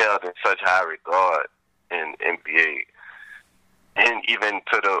that's held in such high regard in NBA, and even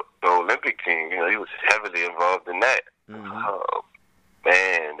to the Olympic team. He was heavily involved in that. Mm-hmm. Oh,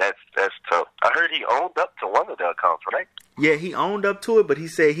 man, that's tough. I heard he owned up to one of the accounts, right? Yeah, he owned up to it, but he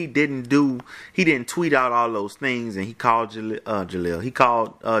said he didn't tweet out all those things, and he called Jahlil. He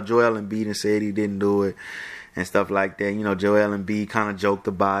called Joel Embiid and said he didn't do it and stuff like that. Joel Embiid kind of joked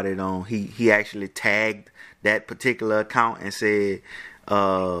about it. He actually tagged that particular account and said,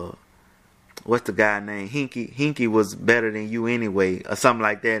 what's the guy name? Hinkie was better than you anyway, or something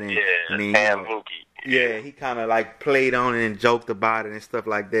like that. And, Hinkie. Yeah, he kind of like played on it and joked about it and stuff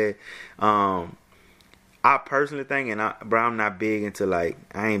like that. I personally think, and I'm not big into I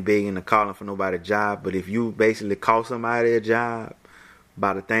ain't big into calling for nobody's job, but if you basically call somebody a job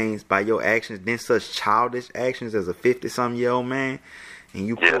by your actions, then such childish actions as a 50-something-year-old man, and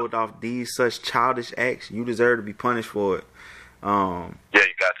you pulled off these such childish acts, you deserve to be punished for it. You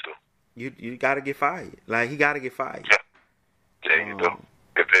got to. You got to get fired. Like, he got to get fired. Yeah, you do.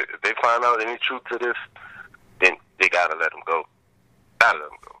 If they find out any truth to this, then they got to let him go. I let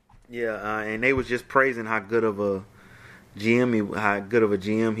him go. Yeah, and they was just praising how good of a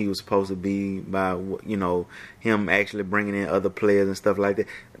GM he was supposed to be by him actually bringing in other players and stuff like that.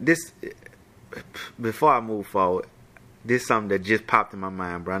 This, before I move forward, this is something that just popped in my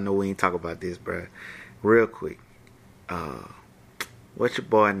mind, bro. I know we ain't talk about this, bro. Real quick, what's your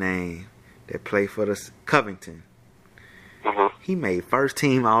boy name that played for the Covington? Mm-hmm. He made first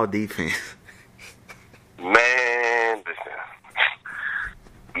team all defense. Man, listen.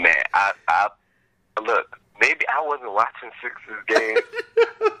 Man, I look. Maybe I wasn't watching Sixers games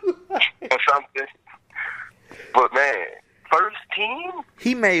or something. But man, first team.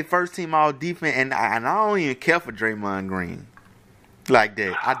 He made first team all defense, and I don't even care for Draymond Green like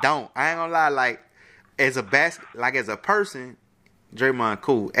that. I don't. I ain't gonna lie. Like as a person, Draymond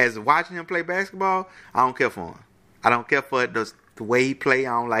cool. As watching him play basketball, I don't care for him. I don't care for the way he play.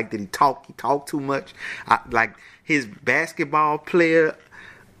 I don't like that he talk too much. I like his basketball player.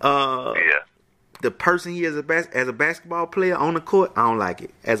 The person he is as a basketball player on the court, I don't like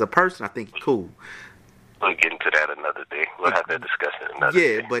it. As a person, I think he's cool. We'll get into that another day. We'll have that discussion another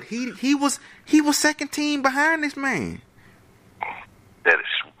day. Yeah, but he was second team behind this man. That is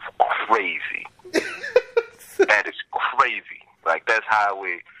crazy. That is crazy. Like that's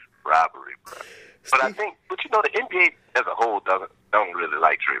highway robbery, bro. But I think, the NBA as a whole don't really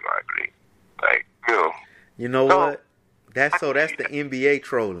like Draymond Green. Like, you know what? That's the NBA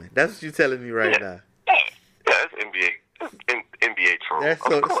trolling. That's what you're telling me right now. Yeah, that's NBA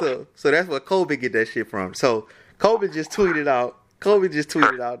trolling. So that's what Kobe get that shit from. So Kobe just tweeted out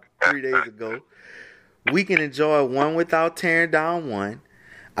 3 days ago. We can enjoy one without tearing down one.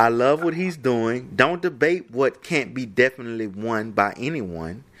 I love what he's doing. Don't debate what can't be definitely won by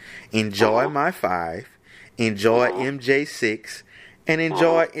anyone. Enjoy my 5. Enjoy MJ 6. And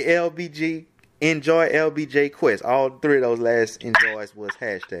enjoy LBG. Enjoy LBJ Quest. All 3 of those last enjoys was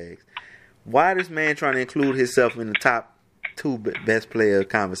hashtags. Why this man trying to include himself in the top 2 best player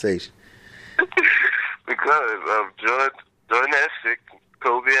conversation? Because Jordan has 6,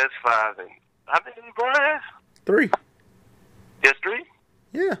 Kobe has 5, and how many LeBron has? 3. Yes, 3?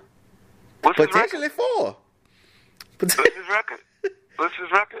 Yeah. What's potentially 4. What's his record? What's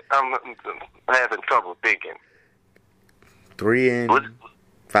his record? I'm having trouble thinking. 3 and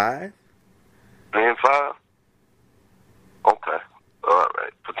 5. 3 and 5? Okay. All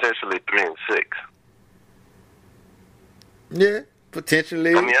right. Potentially 3 and 6. Yeah.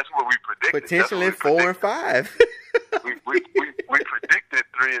 Potentially. I mean, that's what we predicted. Potentially 4 and 5. we predicted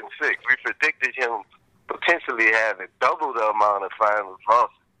 3 and 6. We predicted him potentially having double the amount of finals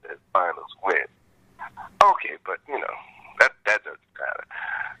losses as finals wins. Okay, but that doesn't matter.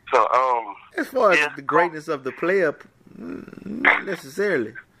 So as far as the greatness of the player, not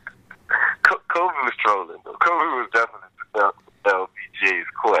necessarily. Kobe was trolling though. Kobe was definitely LBJ's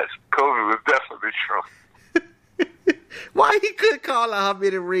Quest. Kobe was definitely trolling. Why he couldn't call out how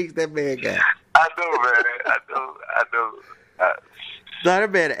many rings that man got? I know, man. I know. No,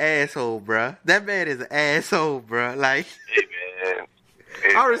 that man an asshole, bruh. That man is an asshole, bruh. Like, hey, man.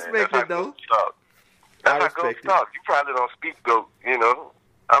 Hey, I respect it, though. That's how goats talk. You probably don't speak goat,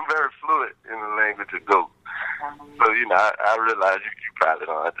 I'm very fluent in the language of goat. So, I realize you probably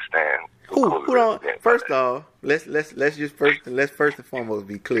don't understand. Who don't? First off, let's first and foremost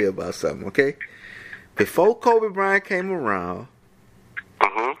be clear about something, okay? Before Kobe Bryant came around,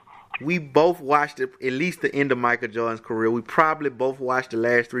 we both watched at least the end of Michael Jordan's career. We probably both watched the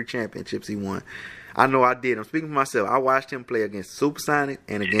last 3 championships he won. I know I did. I'm speaking for myself. I watched him play against Supersonic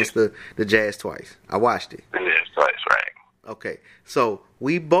and against the Jazz twice. I watched it. Yes, twice, right. Okay, so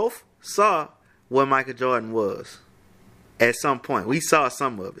we both saw what Michael Jordan was at some point. We saw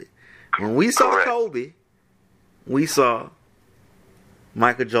some of it. When we saw Kobe, we saw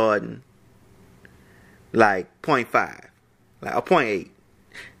Michael Jordan like 0.5, like a 0.8.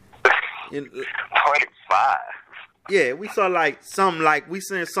 0.5. Yeah, we saw we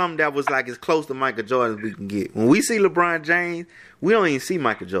seen something that was like as close to Michael Jordan as we can get. When we see LeBron James, we don't even see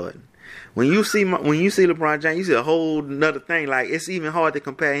Michael Jordan. When you see LeBron James, you see a whole nother thing. Like it's even hard to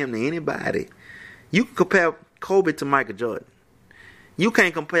compare him to anybody. You can compare Kobe to Michael Jordan. You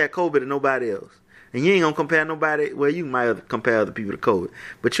can't compare Kobe to nobody else. And you ain't gonna compare nobody. Well, you might compare other people to Kobe,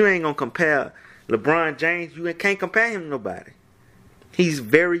 but you ain't gonna compare LeBron James. You can't compare him to nobody. He's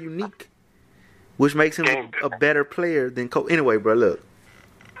very unique, which makes him a better player than Kobe. Anyway, bro, look,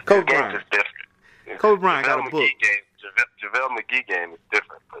 Kobe Bryant. Kobe Bryant got a book. JaVale McGee game is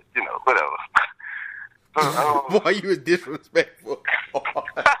different, but whatever. Boy, you is disrespectful.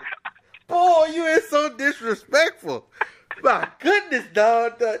 Boy, you is so disrespectful. My goodness,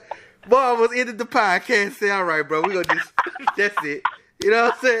 dog. Boy, I almost ended the podcast. Say, all right, bro, we gonna just that's it. You know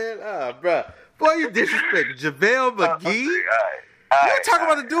what I'm saying? Bro. Boy, you disrespecting JaVale McGee. You talking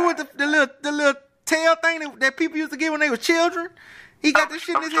about the dude with the little tail thing that people used to get when they were children? He got this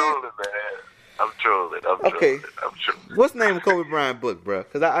shit in his head. I'm trolling. Okay. What's the name of Kobe Bryant book, bro?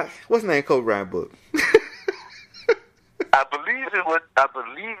 What's the name of Kobe Bryant book? I believe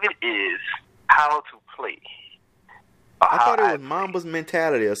it is How to Play. I thought it was Mamba's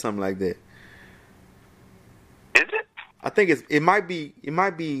Mentality or something like that. Is it? I think it might be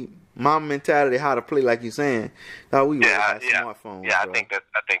Mamba Mentality, How to Play, like you're saying. Smartphones. Yeah, I think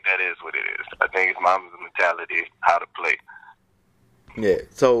that is what it is. I think it's Mama's Mentality, How to Play. Yeah.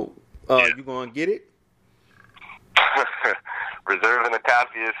 So, you gonna get it? Reserving a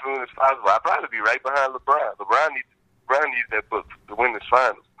copy as soon as possible. I'll probably be right behind LeBron. LeBron needs that book to win this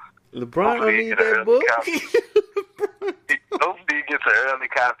finals. LeBron don't need that book. Hopefully he gets an early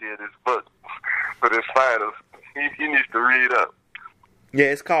copy of this book for this finals. He needs to read up. Yeah,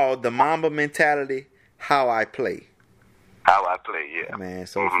 it's called The Mamba Mentality, How I Play. How I Play, yeah. Man,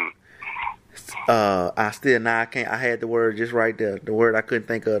 so I had the word just right there. The word I couldn't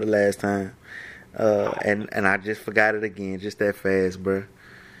think of the last time. And I just forgot it again, just that fast, bro.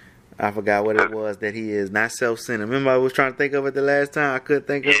 I forgot what it was that he is. Not self-centered. Remember I was trying to think of it the last time? I couldn't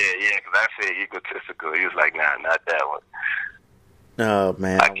think of it. Yeah, because I said egotistical. He was like, nah, not that one. Oh,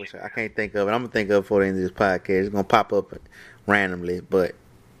 man, I can't think of it. I'm going to think of it before the end of this podcast. It's going to pop up randomly, but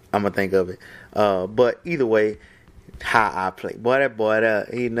I'm going to think of it. But either way, How I Play. Boy,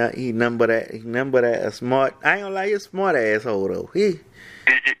 he number that a smart, I ain't going to lie, he's a smart asshole, though. He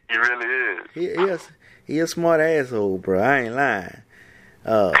really is. He a smart asshole, bro. I ain't lying.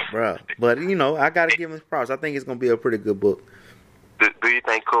 Bro. But, I got to give him his props. I think it's going to be a pretty good book. Do you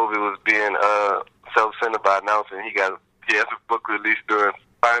think Kobe was being self-centered by announcing he has a book released during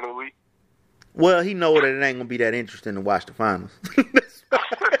final week? Well, he know that it ain't going to be that interesting to watch the finals.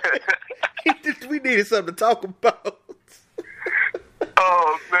 We needed something to talk about.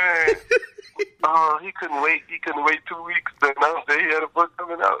 Oh, man. Oh, he couldn't wait. He couldn't wait 2 weeks to announce that he had a book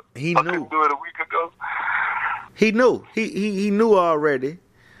coming out. He knew. Couldn't do it a week ago. He knew. He knew already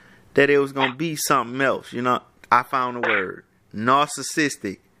that it was gonna be something else. I found the word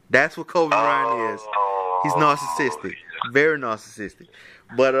narcissistic. That's what Kobe Bryant is. He's narcissistic, very narcissistic.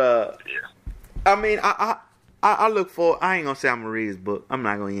 But I mean, I look for. I ain't gonna say I'm gonna read his book. I'm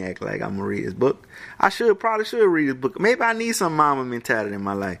not gonna act like I'm gonna read his book. I probably should read his book. Maybe I need some Mamba mentality in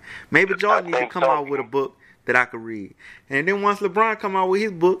my life. Maybe Jordan needs to come out with a book that I could read. And then once LeBron come out with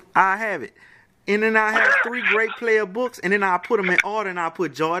his book, I have it. And then I have 3 great player books, and then I'll put them in order, and I'll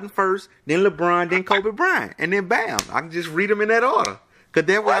put Jordan first, then LeBron, then Kobe Bryant, and then bam, I can just read them in that order. Because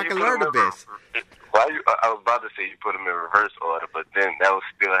that way I can learn the best. I was about to say you put them in reverse order, but then that would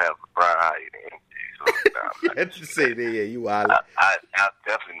still have LeBron higher than MJ. You had to say that, yeah, you wild. I'm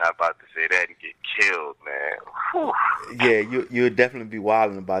definitely not about to say that and get killed, man. Whew. Yeah, you'll definitely be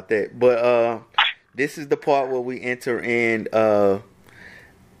wilding about that. But this is the part where we enter in,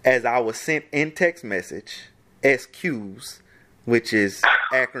 as I was sent in text message, SQs, which is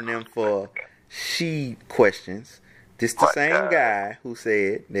acronym for She Questions. This the same guy who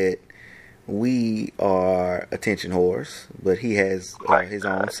said that we are attention whores, but he has his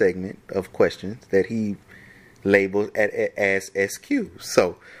own segment of questions that he labels as SQs.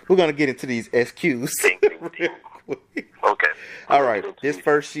 So we're gonna get into these SQs real quick. Okay. All right. This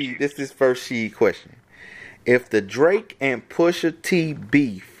is first she question. If the Drake and Pusha T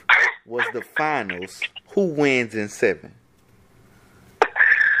beef was the finals, who wins in 7?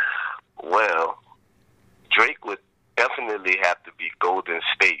 Well, Drake would definitely have to be Golden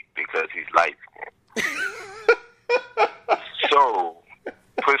State because he's light skinned. So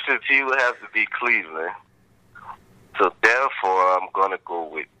Pusha T would have to be Cleveland. So therefore, I'm gonna go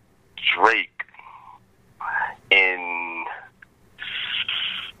with Drake. And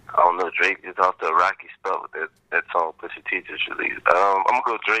I don't know, Drake is off the rocky start with that song Pusha T just released. I'm gonna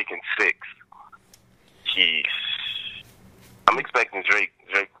go Drake in 6. Jeez, I'm expecting Drake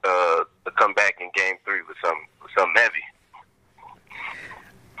to come back in Game 3 with something heavy.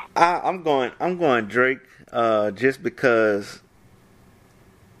 I'm going Drake, just because,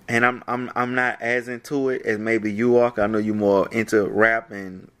 and I'm not as into it as maybe you are. I know you're more into rap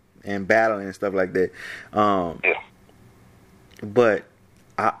and battling and stuff like that. Yeah. But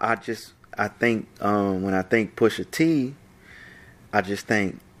I think when I think Pusha T, I just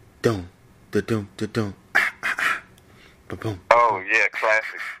think dum da dum da dum boom. Oh yeah,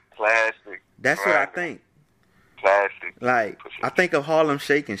 classic. That's what I think. Classic. Like I think of Harlem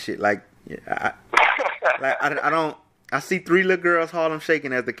Shake and shit. Like I don't. I see 3 little girls Harlem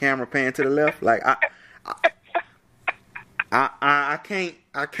shaking as the camera pan to the left. Like I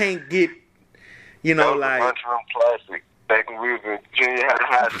can't get, you know, like lunchroom classic back when we was in junior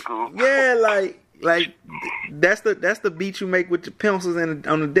high school. Yeah, like that's the beat you make with your pencils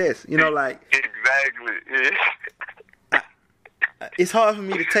on the desk. You know, like exactly. Yeah. It's hard for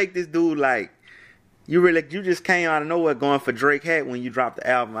me to take this dude like you just came out of nowhere going for Drake Hat when you dropped the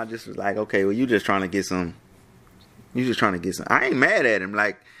album. I just was like, okay, well, you just trying to get some. I ain't mad at him.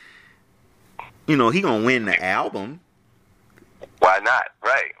 Like, you know, he gonna win the album. Why not?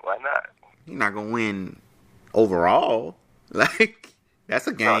 Right? Why not? He's not gonna win overall. Like, that's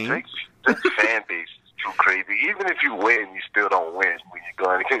a game. No, Drake's fan base is too crazy. Even if you win, you still don't win when you're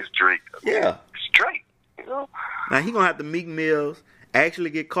going against Drake. Yeah, it's Drake. You know. Now he gonna have to Meek Mills actually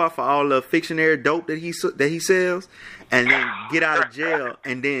get caught for all the fictionary dope that he sells, and then get out of jail,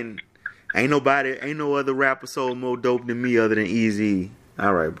 and then ain't no other rapper sold more dope than me other than Eazy.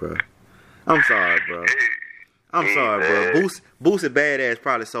 All right, bro. I'm sorry, bro. I'm sorry, bro. Boosie Badass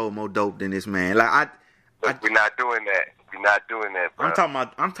probably sold more dope than this man. Like we're not doing that. We're not doing that, bro.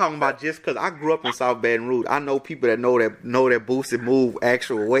 I'm talking about just because I grew up in South Baton Rouge. I know people that know that Boosie move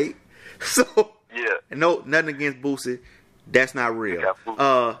actual weight. So yeah, nothing against Boosie. That's not real.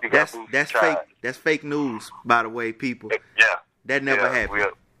 That's fake. That's fake news, by the way, people. Yeah, that never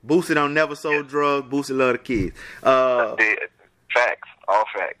happened. Boosie don't never sold drugs. Boosie love the kids. Facts, all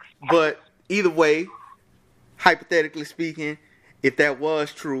facts. But either way, hypothetically speaking, if that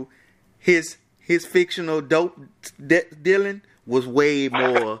was true, his fictional dope dealing was way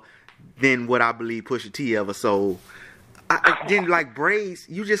more than what I believe Pusha T ever sold. I didn't like braids.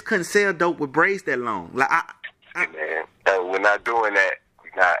 You just couldn't sell dope with braids that long. Like man, we're not doing that.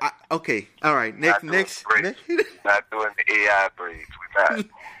 We're not. Okay, all right. Next. Not doing the AI braids. We're not.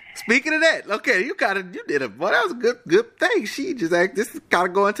 Speaking of that, okay, you did it. Well, that was a good thing. She just this is kind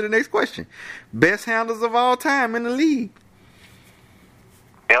of going to the next question. Best handlers of all time in the league.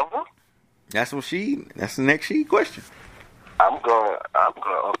 Ever? That's the next question. I'm going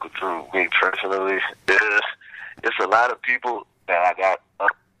Uncle Drew. Me personally, it's a lot of people that I got.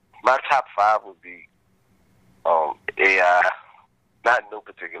 My top 5 would be AI, not in no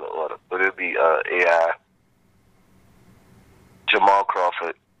particular order, but it'd be AI, Jamal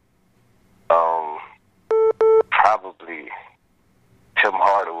Crawford, probably Tim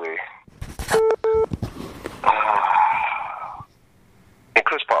Hardaway, and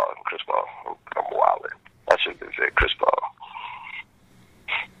Chris Paul. I'm wilding. I should have said Chris Paul.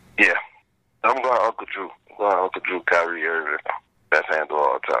 Yeah, I'm going Uncle Drew, Kyrie Irving. Best handle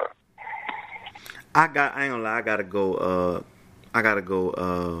all the time. I ain't gonna lie, I gotta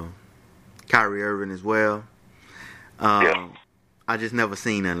go Kyrie Irving as well. Yeah. I just never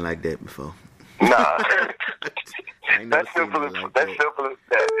seen nothing like that before. Nah. That's simple as that. It's simple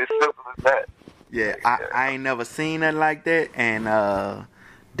as that. Yeah, I ain't never seen nothing like that, and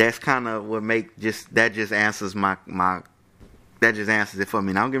that's kind of what that just answers that just answers it for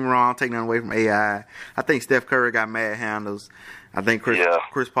me. Now, don't get me wrong, I'll take nothing away from AI. I think Steph Curry got mad handles. I think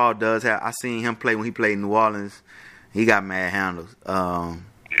Chris Paul does have. I seen him play when he played in New Orleans. He got mad handles.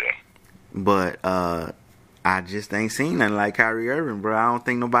 But I just ain't seen nothing like Kyrie Irving, bro. I don't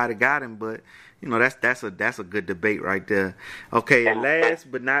think nobody got him, but you know that's a good debate right there. Okay, and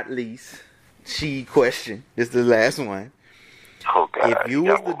last but not least, question. This is the last one. Oh, God. If you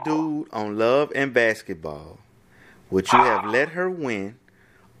was the dude on Love and Basketball, would you have let her win,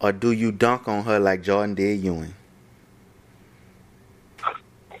 or do you dunk on her like Jordan did Ewing?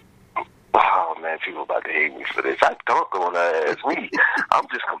 Oh man, people about to hate me for this. I dunk on her ass. I'm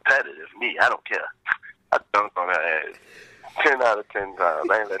just competitive. I don't care. I dunk on her ass 10 out of 10 times.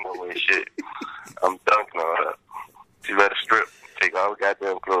 I ain't letting her win shit. I'm dunking on her. She better strip. Take all the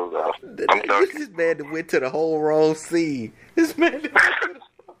goddamn clothes off. I'm dunking. This man that went to the whole wrong scene. This man.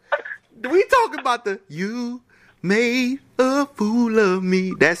 We talking about the "You Made a Fool of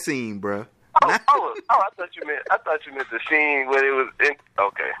Me" that scene, bro. I thought you meant the scene where it was in.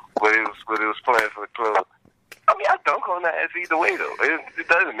 Okay, where it was playing for the club. I mean, I dunk on that ass either way though. It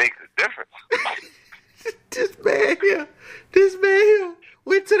doesn't make a difference. This man here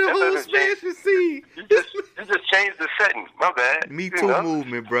went to the whole smashing scene. You just changed the setting. My bad. Me Too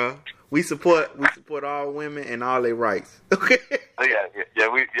movement, bro. We support all women and all their rights. Okay. Yeah,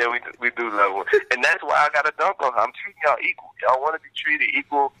 we do love women, and that's why I got to dunk on her. I'm treating y'all equal. Y'all want to be treated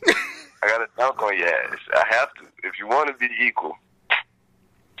equal. I got to dunk on your ass. I have to. If you want to be equal.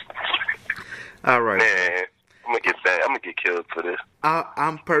 All right. Man, I'm gonna get killed for this.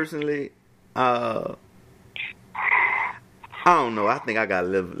 I'm personally, I don't know. I think I got a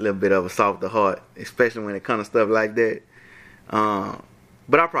little bit of a softer heart, especially when it comes to stuff like that.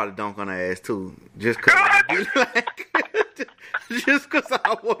 But I probably dunk on her ass too, just cause. just because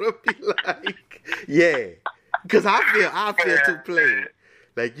I want to be like, yeah, because I feel too played.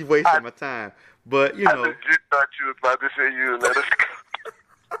 Like you wasting my time. But you know, I legit thought you was about to say you would let us go.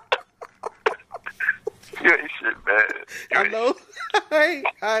 You ain't shit, man. I know.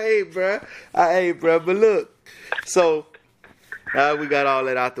 I ain't, bro. But look, so we got all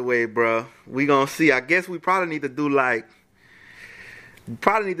that out the way, bro. We gonna see. I guess we probably need to do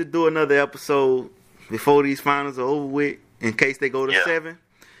another episode before these finals are over with, in case they go to 7. In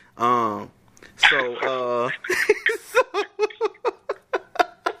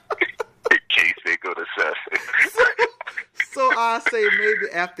case they go to 7. So I say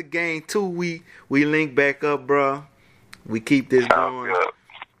maybe after game 2 we link back up, bro. We keep this going,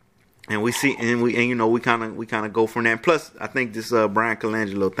 and we see, and you know we kind of go from there. And plus, I think this Brian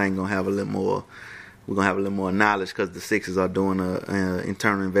Colangelo thing gonna have a little more. We're gonna have a little more knowledge because the Sixers are doing a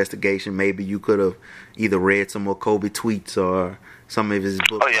internal investigation. Maybe you could have either read some more Kobe tweets or some of his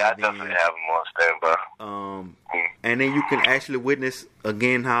books. Oh yeah, I definitely have them on standby. And then you can actually witness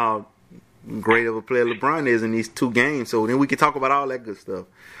again how great of a player LeBron is in these 2 games. So then we can talk about all that good stuff.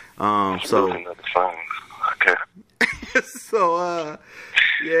 Okay. So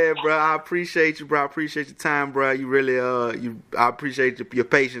yeah, bro, I appreciate you, bro. I appreciate your time, bro. You really I appreciate your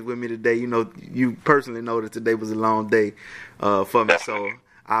patience with me today. You know, you personally know that today was a long day for me. So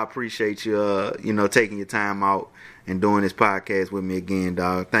I appreciate you you know, taking your time out and doing this podcast with me again,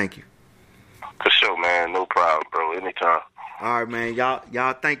 dog. Thank you. For sure, man. No problem, bro. Anytime. All right, man.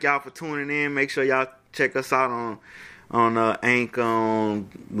 Y'all thank y'all for tuning in. Make sure y'all check us out on Anchor.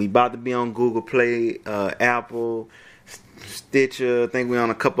 We about to be on Google Play, Apple, Stitcher. I think we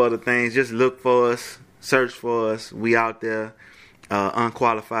on a couple other things. Just look for us, search for us. We out there.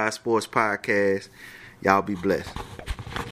 Unqualified Sports Podcast. Y'all be blessed.